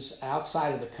devices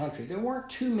outside of the country. There weren't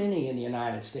too many in the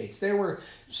United States. There were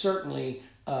certainly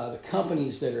the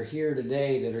companies that are here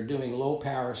today that are doing low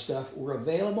power stuff were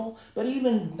available, but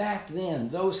even back then,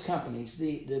 those companies,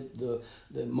 the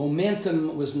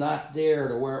momentum was not there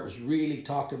to where it was really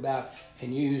talked about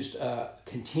and used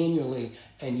continually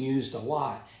and used a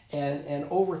lot. And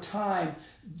over time,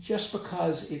 just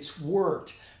because it's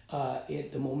worked,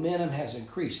 the momentum has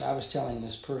increased. I was telling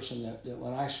this person that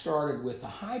when I started with the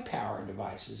high power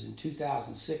devices in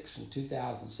 2006 and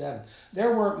 2007,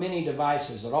 there weren't many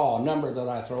devices at all. A number that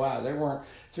I throw out, there weren't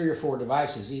 3 or 4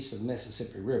 devices east of the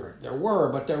Mississippi River. There were,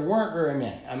 but there weren't very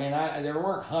many. I mean, there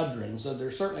weren't hundreds, so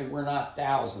there certainly were not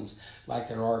thousands like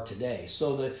there are today.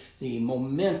 So the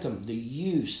momentum, the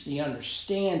use, the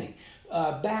understanding,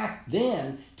 back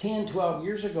then, 10, 12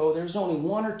 years ago, there's only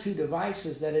 1 or 2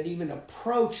 devices that had even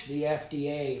approached the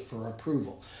FDA for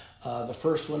approval. The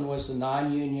first one was the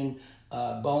non-union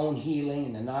bone healing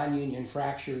and the non-union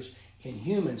fractures in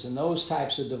humans, and those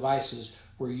types of devices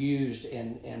were used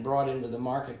and brought into the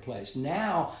marketplace.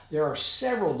 Now, there are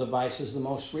several devices. The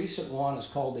most recent one is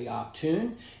called the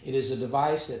Optune. It is a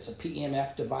device that's a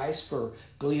PEMF device for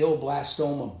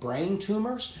glioblastoma brain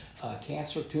tumors,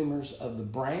 cancer tumors of the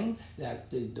brain. That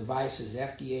the device is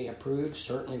FDA approved.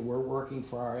 Certainly, we're working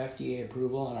for our FDA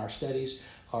approval, and our studies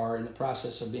are in the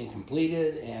process of being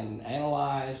completed and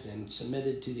analyzed and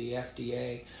submitted to the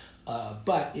FDA.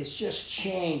 But it's just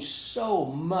changed so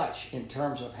much in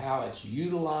terms of how it's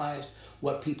utilized,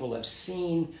 what people have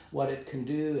seen, what it can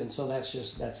do, and so that's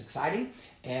exciting,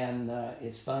 and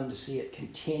it's fun to see it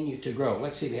continue to grow.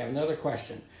 Let's see, we have another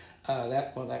question.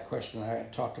 That question I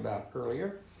talked about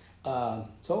earlier.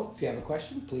 So if you have a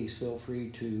question, please feel free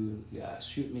to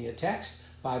shoot me a text,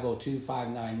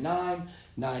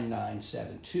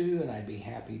 502-599-9972, and I'd be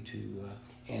happy to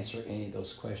answer any of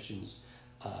those questions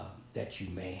that you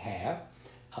may have.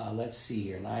 Let's see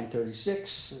here,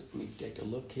 9:36. Let me take a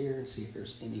look here and see if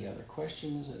there's any other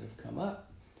questions that have come up.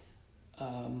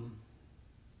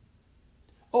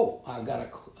 I've got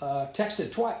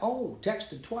texted twice.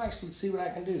 Texted twice. Let's see what I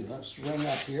can do. Let's ring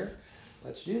up here.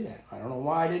 Let's do that. I don't know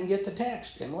why I didn't get the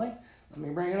text, Emily. Let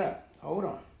me bring it up. Hold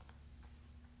on.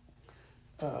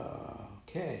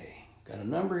 Okay. Got a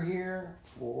number here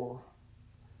for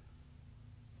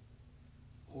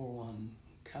 41.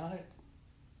 Got it.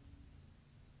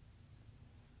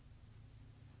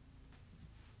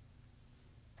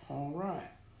 All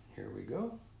right, here we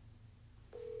go.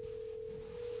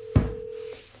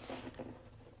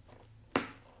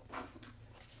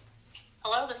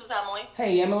 Hello, this is Emily.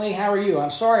 Hey, Emily, how are you?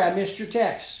 I'm sorry I missed your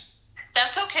text.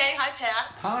 That's okay. Hi,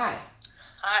 Pat. Hi.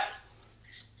 Hi.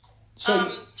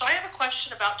 So I have a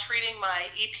question about treating my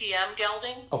EPM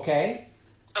gelding. Okay.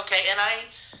 Okay, and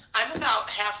I'm about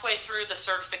halfway through the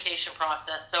certification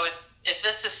process, so if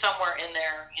this is somewhere in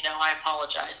there, I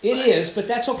apologize. It is, but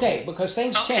that's okay because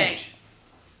things change.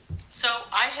 So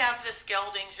I have this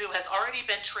gelding who has already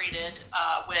been treated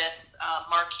with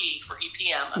Marquis for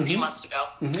EPM a few months ago,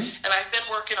 and I've been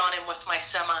working on him with my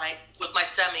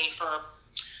semi for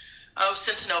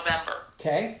since November.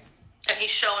 Okay. And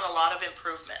he's showing a lot of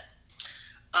improvement.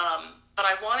 But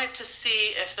I wanted to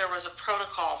see if there was a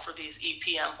protocol for these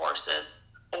EPM horses,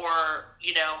 or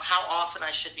how often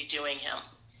I should be doing him.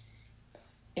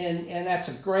 And that's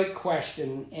a great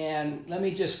question. And let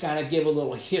me just kind of give a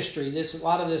little history. A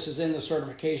lot of this is in the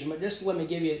certification, but just let me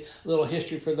give you a little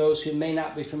history for those who may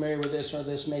not be familiar with this, or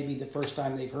this may be the first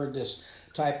time they've heard this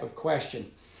type of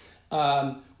question.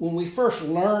 When we first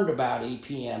learned about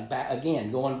EPM,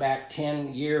 again, going back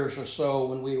 10 years or so,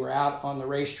 when we were out on the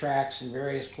racetracks in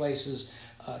various places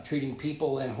treating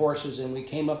people and horses, and we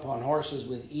came up on horses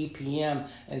with EPM,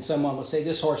 and someone would say,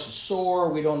 this horse is sore,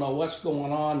 we don't know what's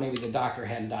going on, maybe the doctor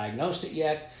hadn't diagnosed it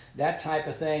yet, that type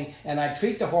of thing, and I'd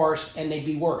treat the horse and they'd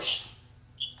be worse.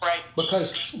 Right.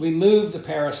 Because we move the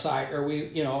parasite, or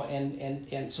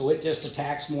and so it just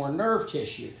attacks more nerve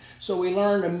tissue. So we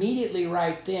learned immediately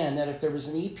right then that if there was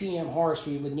an EPM horse,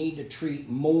 we would need to treat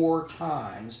more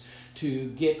times to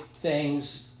get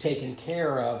things taken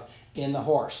care of in the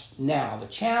horse. Now, the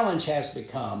challenge has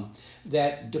become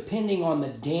that depending on the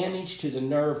damage to the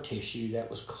nerve tissue that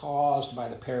was caused by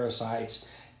the parasites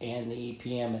and the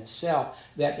EPM itself,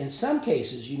 that in some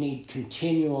cases you need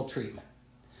continual treatment.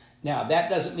 Now, that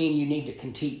doesn't mean you need to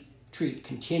treat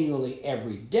continually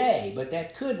every day, but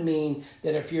that could mean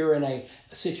that if you're in a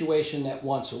situation that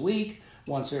once a week,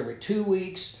 once every 2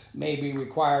 weeks, may be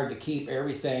required to keep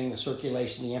everything, the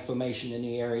circulation, the inflammation in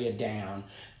the area down,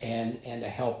 and to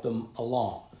help them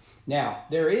along. Now,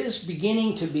 there is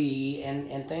beginning to be,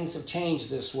 and things have changed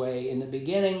this way. In the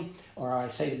beginning, or I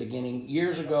say the beginning,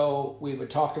 years ago, we would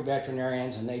talk to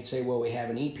veterinarians and they'd say, well, we have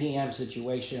an EPM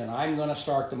situation and I'm going to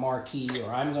start the Marquis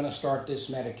or I'm going to start this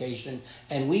medication.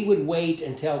 And we would wait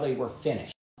until they were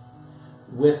finished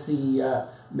with the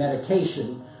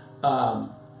medication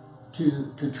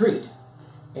to treat.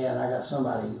 And I got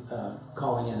somebody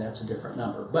calling in, that's a different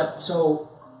number. But so,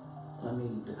 let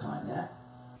me decline that.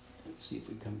 Let's see if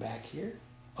we come back here.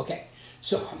 Okay,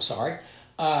 so I'm sorry.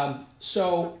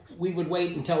 So we would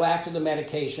wait until after the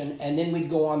medication, and then we'd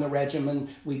go on the regimen.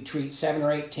 We'd treat 7 or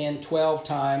 8, 10, 12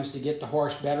 times to get the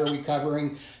horse better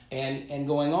recovering and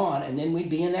going on. And then we'd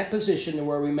be in that position to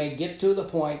where we may get to the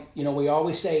point, you know, we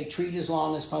always say treat as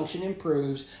long as function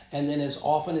improves, and then as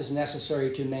often as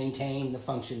necessary to maintain the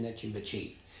function that you've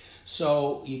achieved.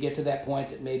 So you get to that point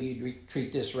that maybe you'd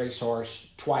treat this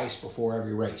racehorse twice before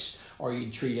every race, or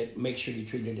you treat it, make sure you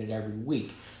treated it every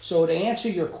week. So to answer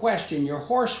your question, your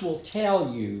horse will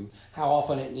tell you how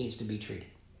often it needs to be treated.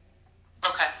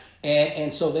 Okay.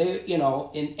 And so they, you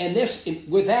know,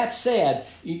 with that said,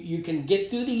 you can get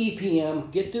through the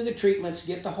EPM, get through the treatments,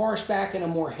 get the horse back in a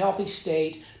more healthy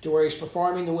state to where he's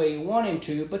performing the way you want him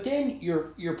to, but then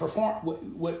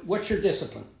what's your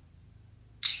discipline?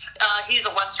 He's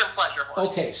a Western pleasure horse.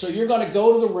 Okay, so you're going to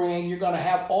go to the ring. You're going to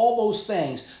have all those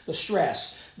things, the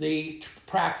stress, the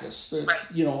practice, right.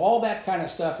 You know, all that kind of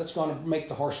stuff that's going to make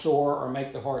the horse sore or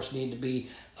make the horse need to be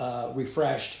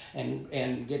refreshed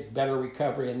and get better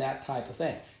recovery and that type of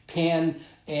thing. And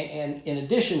in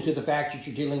addition to the fact that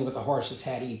you're dealing with a horse that's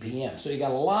had EPM. So you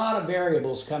got a lot of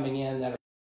variables coming in that are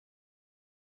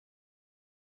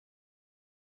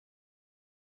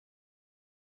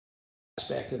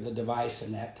aspect of the device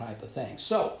and that type of thing.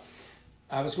 So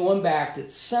I was going back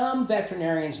that some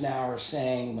veterinarians now are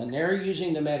saying when they're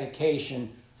using the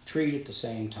medication, treat at the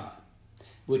same time,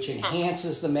 which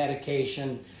enhances the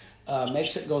medication,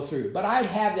 makes it go through. But I'd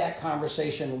have that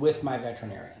conversation with my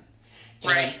veterinarian.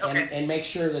 Right. Okay. And make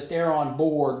sure that they're on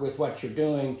board with what you're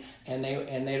doing, and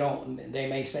they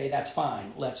may say that's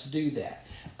fine, let's do that.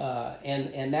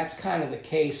 And that's kind of the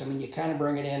case. I mean, you kind of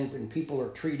bring it in when people are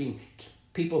treating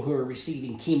people who are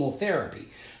receiving chemotherapy.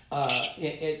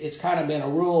 It's kind of been a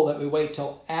rule that we wait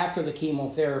till after the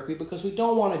chemotherapy because we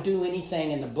don't want to do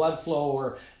anything in the blood flow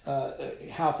or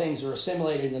how things are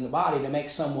assimilated in the body to make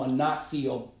someone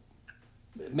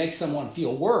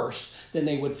feel worse than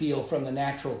they would feel from the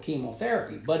natural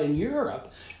chemotherapy. But in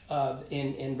Europe,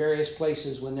 in various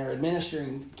places, when they're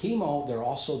administering chemo, they're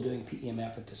also doing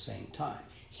PEMF at the same time.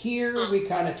 Here, we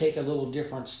kind of take a little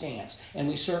different stance, and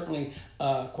we certainly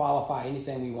qualify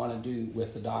anything we want to do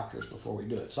with the doctors before we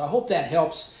do it. So I hope that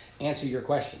helps answer your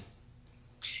question.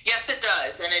 Yes, it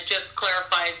does, and it just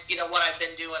clarifies, you know, what I've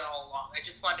been doing all along. I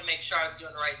just wanted to make sure I was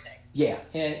doing the right thing. Yeah,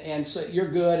 and so you're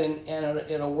good, and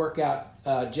it'll work out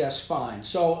just fine.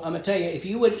 So I'm going to tell you, if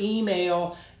you would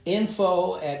email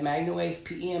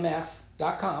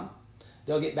info@magnawavepemf.com,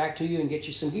 they'll get back to you and get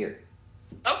you some gear.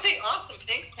 Okay, awesome.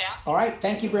 Thanks, Pat. All right,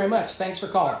 thank you very much. Thanks for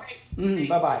calling. Right.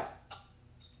 Bye-bye.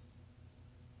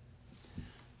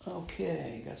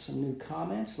 Okay, got some new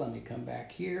comments. Let me come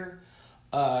back here.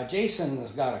 Jason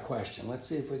has got a question. Let's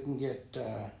see if we can get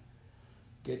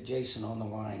Jason on the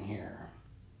line here.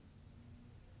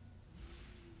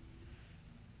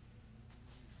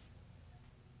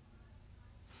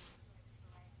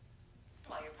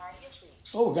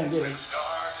 Oh, we're going to get him.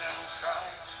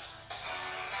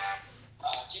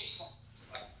 Jason.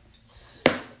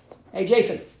 Hey,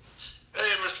 Jason.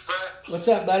 Hey, Mr. Pat. What's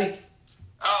up, buddy?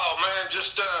 Oh man,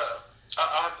 just I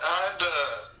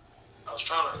was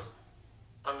trying to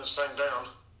run this thing down,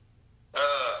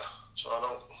 so I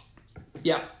don't.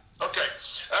 Yeah. Okay.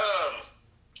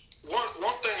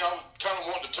 One thing I kind of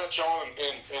wanted to touch on,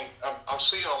 and I'm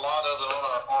seeing a lot of it on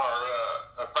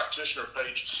our practitioner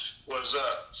page was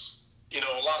you know,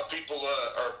 a lot of people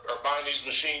are buying these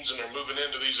machines and they're moving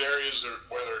into these areas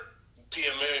where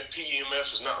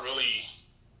PEMF is not really,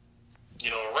 you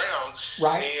know, around.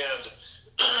 Right. And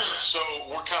so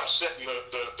we're kind of setting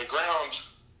the ground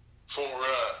for,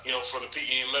 you know, for the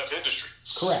PEMF industry.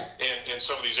 Correct. In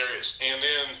some of these areas. And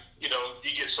then, you know,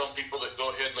 you get some people that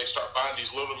go ahead and they start buying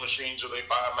these little machines, or they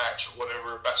buy a match or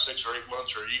whatever about 6 or 8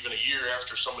 months or even a year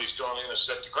after somebody's gone in and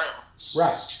set the ground.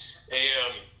 Right.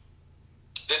 And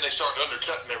then they start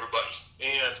undercutting everybody.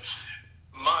 And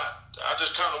I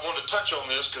just kind of wanted to touch on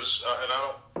this because, and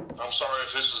I'm sorry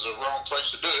if this is a wrong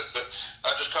place to do it, but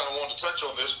I just kind of wanted to touch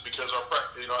on this because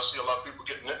you know, I see a lot of people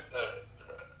getting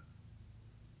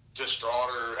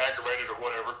distraught or aggravated or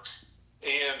whatever,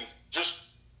 and just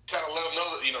kind of let them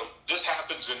know that, you know, this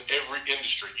happens in every every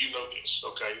industry. You know this,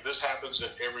 okay? This happens in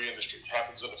every industry. It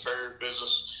happens in the farrier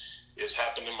business. It's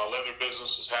happened in my leather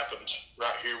business. It's happened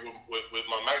right here with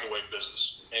my MagnaWave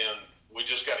business. And we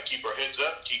just got to keep our heads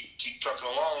up, keep trucking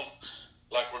along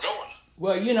like we're going.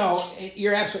 Well, you know,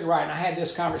 you're absolutely right. And I had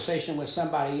this conversation with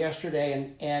somebody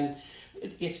yesterday, and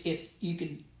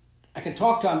I can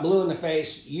talk to them blue in the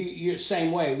face. You're the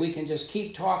same way. We can just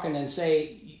keep talking and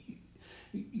say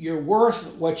you're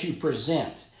worth what you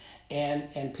present.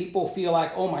 And people feel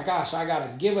like, oh my gosh, I got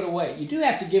to give it away. You do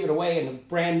have to give it away in a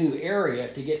brand new area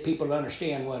to get people to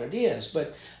understand what it is.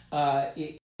 But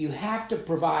you have to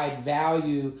provide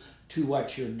value to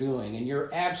what you're doing, and you're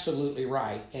absolutely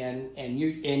right.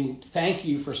 And thank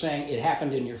you for saying it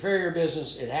happened in your farrier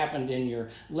business, it happened in your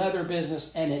leather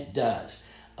business, and it does.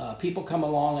 People come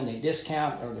along and they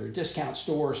discount, or they're discount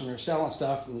stores and they're selling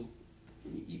stuff. And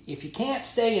if you can't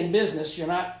stay in business, you're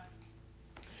not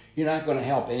going to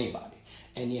help anybody,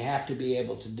 and you have to be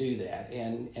able to do that.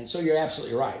 And so you're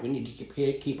absolutely right. We need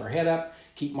to keep our head up,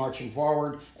 keep marching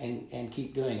forward, and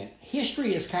keep doing it.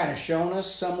 History has kind of shown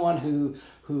us someone who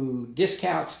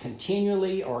discounts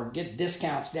continually or get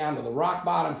discounts down to the rock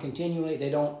bottom continually, they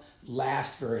don't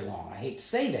last very long. I hate to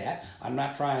say that. I'm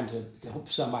not trying to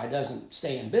hope somebody doesn't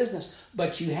stay in business,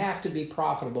 but you have to be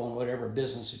profitable in whatever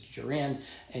business that you're in,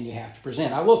 and you have to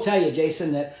present. I will tell you,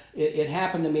 Jason, that it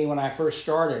happened to me when I first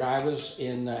started. I was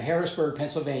in Harrisburg,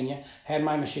 Pennsylvania, had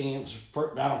my machine.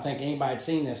 I don't think anybody had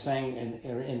seen this thing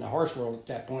in the horse world at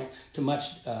that point to much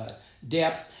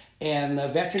depth. And the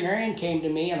veterinarian came to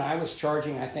me, and I was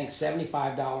charging, I think,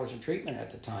 $75 a treatment at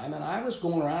the time. And I was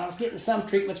going around, I was getting some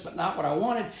treatments, but not what I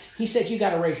wanted. He said, you got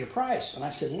to raise your price. And I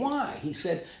said, why? He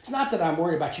said, it's not that I'm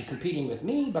worried about you competing with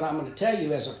me, but I'm going to tell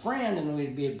you as a friend, and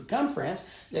we'd become friends,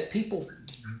 that people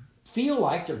feel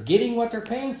like they're getting what they're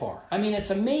paying for. I mean,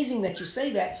 it's amazing that you say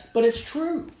that, but it's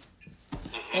true.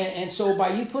 And so by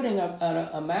you putting an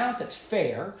amount that's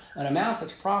fair, an amount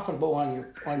that's profitable on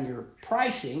your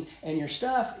pricing and your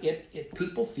stuff, it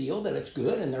people feel that it's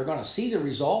good, and they're going to see the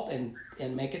result and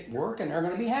make it work, and they're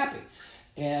going to be happy.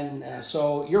 And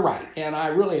so you're right, and I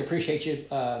really appreciate you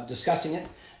discussing it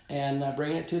and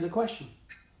bringing it to the question.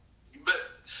 But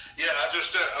yeah,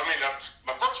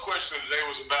 my first question today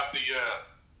was about the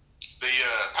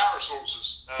power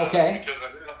sources. Okay. Because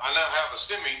I now have a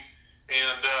semi,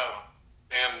 and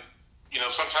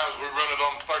sometimes we run it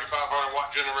on the 3,500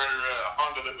 watt generator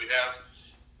Honda that we have,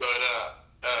 but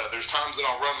there's times that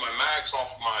I'll run my mags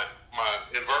off my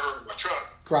inverter in my truck.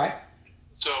 Right.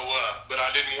 So, but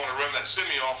I didn't want to run that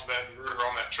semi off of that inverter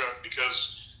on that truck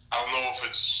because I don't know if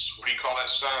it's, what do you call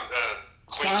that,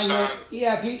 clean sine?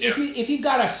 Yeah, if you've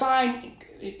got a sine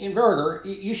inverter,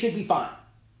 you should be fine.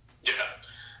 Yeah.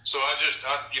 So but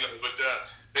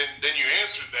then you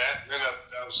answered that, and then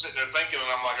I was sitting there thinking,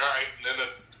 and I'm like, all right, and then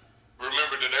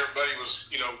remembered that everybody was,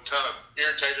 kind of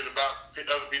irritated about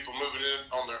other people moving in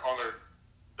on their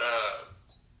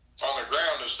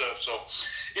ground and stuff. So, I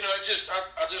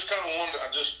just kind of wanted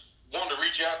to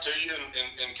reach out to you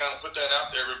and kind of put that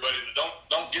out there, everybody.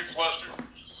 Don't get flustered.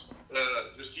 Just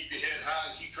keep your head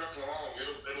high and keep trucking along.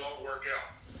 It'll all work out.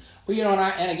 Well,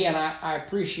 I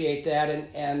appreciate that,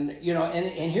 and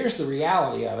here's the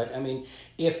reality of it. I mean,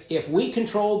 if we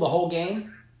control the whole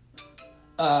game,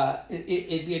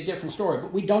 it'd be a different story.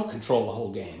 But we don't control the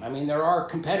whole game. I mean, there are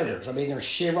competitors. I mean, there's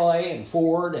Chevrolet and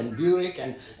Ford and Buick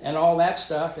and all that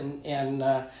stuff, and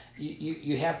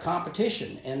you have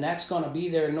competition, and that's going to be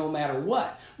there no matter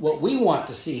what. What we want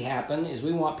to see happen is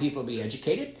we want people to be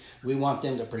educated. We want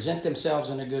them to present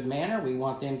themselves in a good manner. We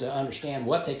want them to understand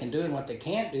what they can do and what they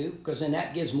can't do, because then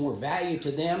that gives more value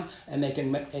to them, and they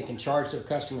can charge their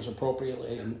customers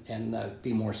appropriately and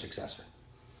be more successful.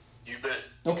 You bet.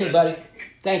 Okay, buddy.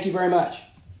 Thank you very much.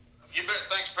 You bet.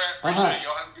 Thanks, Pat. Appreciate it.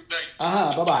 Y'all have a good day.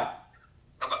 Bye-bye.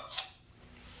 Bye-bye.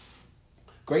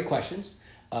 Great questions.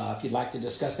 If you'd like to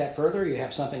discuss that further, you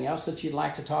have something else that you'd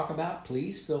like to talk about,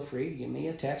 please feel free to give me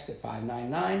a text at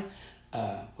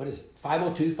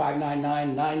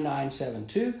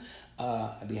 502-599-9972.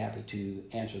 I'd be happy to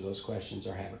answer those questions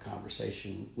or have a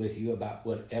conversation with you about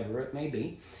whatever it may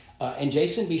be. And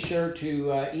Jason, be sure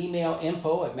to email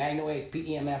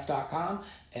info@magnawavepemf.com,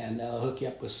 and they'll hook you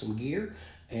up with some gear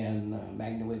and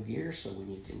MagnaWave gear, so when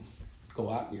you can go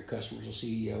out and your customers will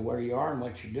see where you are and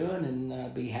what you're doing,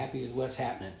 and be happy with what's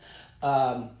happening.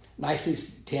 Nicely,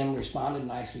 Tim responded.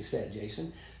 Nicely said,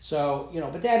 Jason. So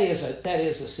but that is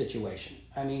a situation.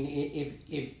 I mean,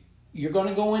 if you're going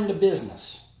to go into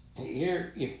business,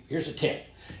 here's a tip: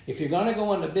 if you're going to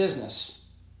go into business,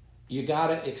 you got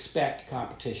to expect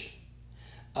competition.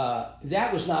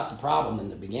 That was not the problem in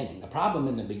the beginning. The problem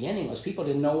in the beginning was people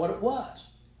didn't know what it was.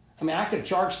 I mean, I could have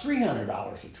charged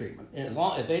 $300 a treatment. And as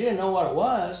long, if they didn't know what it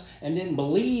was and didn't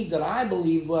believe that I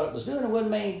believed what it was doing, it wouldn't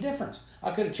make any difference.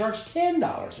 I could have charged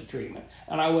 $10 a treatment,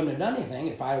 and I wouldn't have done anything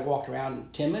if I had walked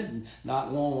around timid and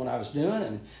not knowing what I was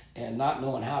doing and not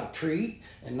knowing how to treat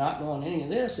and not knowing any of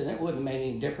this, and it wouldn't have made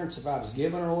any difference if I was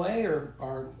giving it away or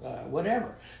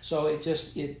whatever. So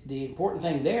the important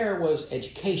thing there was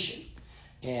education.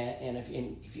 And if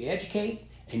you educate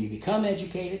and you become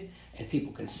educated, and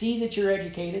people can see that you're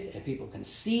educated, and people can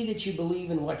see that you believe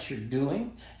in what you're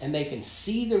doing, and they can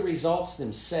see the results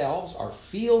themselves or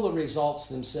feel the results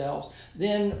themselves,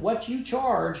 then what you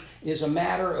charge is a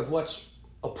matter of what's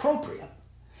appropriate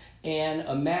and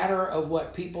a matter of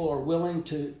what people are willing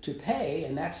to pay.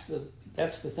 And that's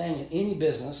the thing in any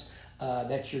business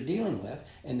that you're dealing with,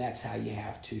 and that's how you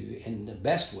have to, in the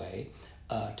best way,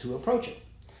 to approach it.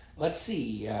 Let's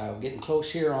see, getting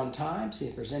close here on time, see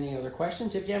if there's any other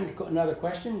questions. If you have another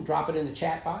question, drop it in the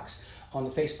chat box on the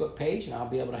Facebook page, and I'll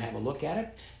be able to have a look at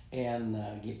it and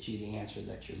get you the answer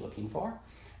that you're looking for.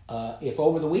 If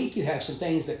over the week you have some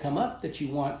things that come up that you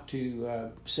want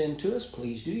to send to us,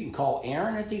 please do. You can call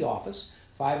Aaron at the office,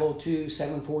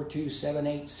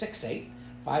 502-742-7868,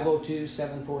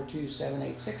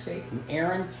 502-742-7868, and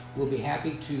Aaron will be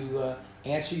happy to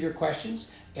answer your questions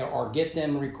or get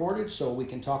them recorded so we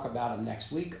can talk about them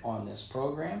next week on this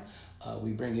program.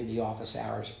 We bring you the office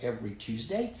hours every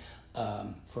Tuesday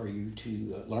for you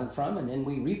to learn from, and then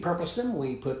we repurpose them.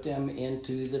 We put them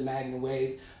into the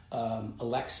MagnaWave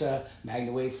Alexa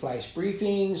MagnaWave Flash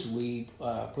Briefings. We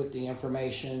put the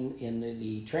information in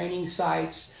the training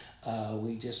sites.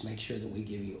 We just make sure that we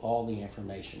give you all the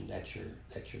information that you're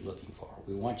looking for.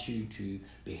 We want you to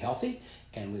be healthy,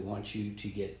 and we want you to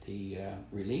get the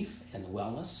relief and the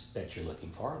wellness that you're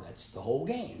looking for. That's the whole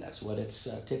game. That's what it's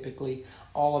typically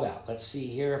all about. Let's see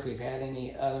here if we've had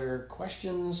any other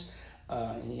questions,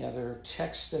 any other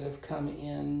texts that have come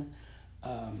in.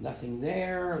 Nothing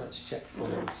there. Let's check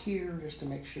over here just to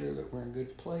make sure that we're in a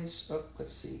good place. Oh,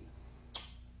 let's see.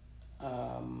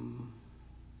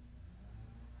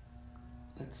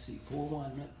 Let's see,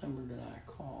 41, what number did I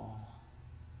call?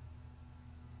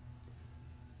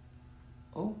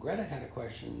 Oh, Greta had a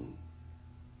question.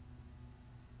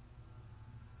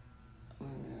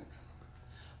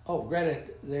 Oh, Greta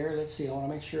there, let's see, I want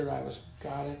to make sure that I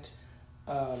got it.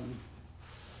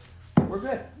 We're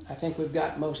good. I think we've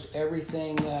got most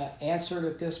everything answered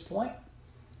at this point,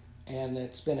 and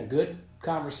it's been a good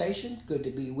conversation. Good to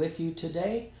be with you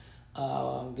today.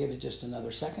 I'll give it just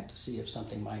another second to see if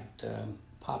something might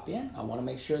pop in. I want to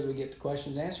make sure that we get the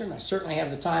questions answered, and I certainly have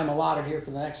the time allotted here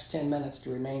for the next 10 minutes to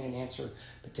remain and answer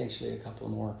potentially a couple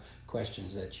more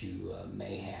questions that you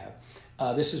may have.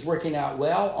 This is working out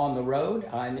well on the road.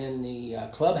 I'm in the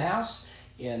clubhouse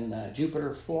in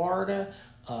Jupiter, Florida,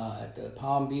 at the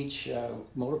Palm Beach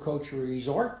Motor Coach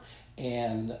Resort.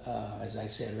 And as I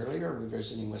said earlier, we're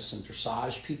visiting with some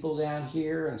dressage people down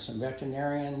here and some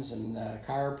veterinarians and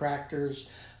chiropractors,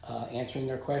 answering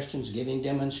their questions, giving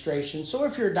demonstrations. So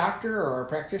if you're a doctor or a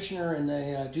practitioner in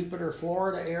the Jupiter,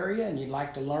 Florida area and you'd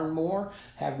like to learn more,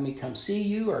 have me come see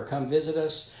you or come visit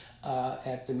us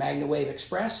at the MagnaWave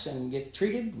Express and get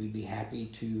treated, we'd be happy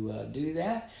to do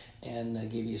that and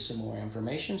give you some more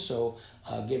information. So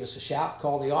give us a shout,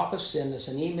 call the office, send us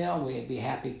an email, and we'd be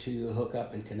happy to hook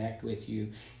up and connect with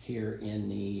you here in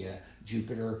the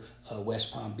Jupiter,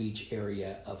 West Palm Beach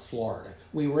area of Florida.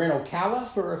 We were in Ocala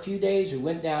for a few days. We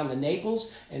went down to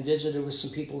Naples and visited with some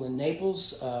people in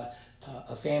Naples, a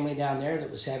family down there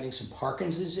that was having some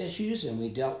Parkinson's issues, and we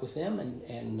dealt with them,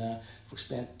 and we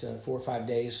spent 4 or 5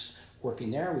 days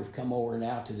working there. We've come over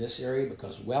now to this area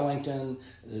because Wellington,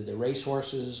 the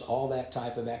racehorses, all that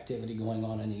type of activity going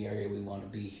on in the area. We want to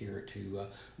be here to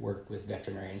work with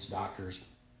veterinarians, doctors,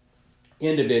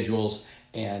 individuals,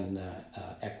 and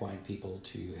equine people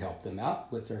to help them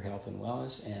out with their health and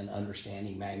wellness and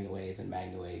understanding MagnaWave and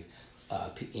MagnaWave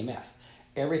PMF.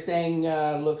 Everything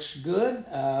looks good.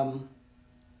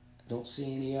 Don't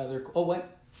see any other. Oh, wait,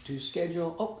 to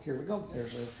schedule. Oh, here we go.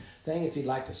 There's a thing. If you'd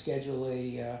like to schedule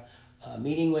a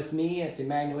meeting with me at the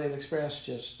MagnaWave Express,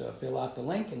 just fill out the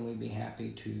link and we'd be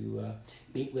happy to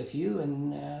meet with you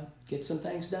and get some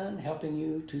things done, helping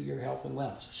you to your health and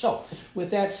wellness. So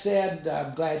with that said,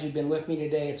 I'm glad you've been with me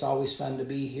today. It's always fun to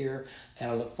be here,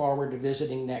 and I look forward to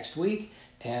visiting next week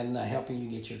and helping you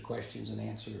get your questions and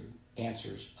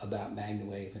answers about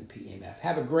MagnaWave and PMF.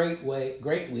 Have a great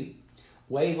week.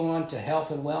 Wave on to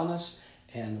health and wellness,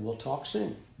 and we'll talk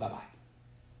soon. Bye-bye.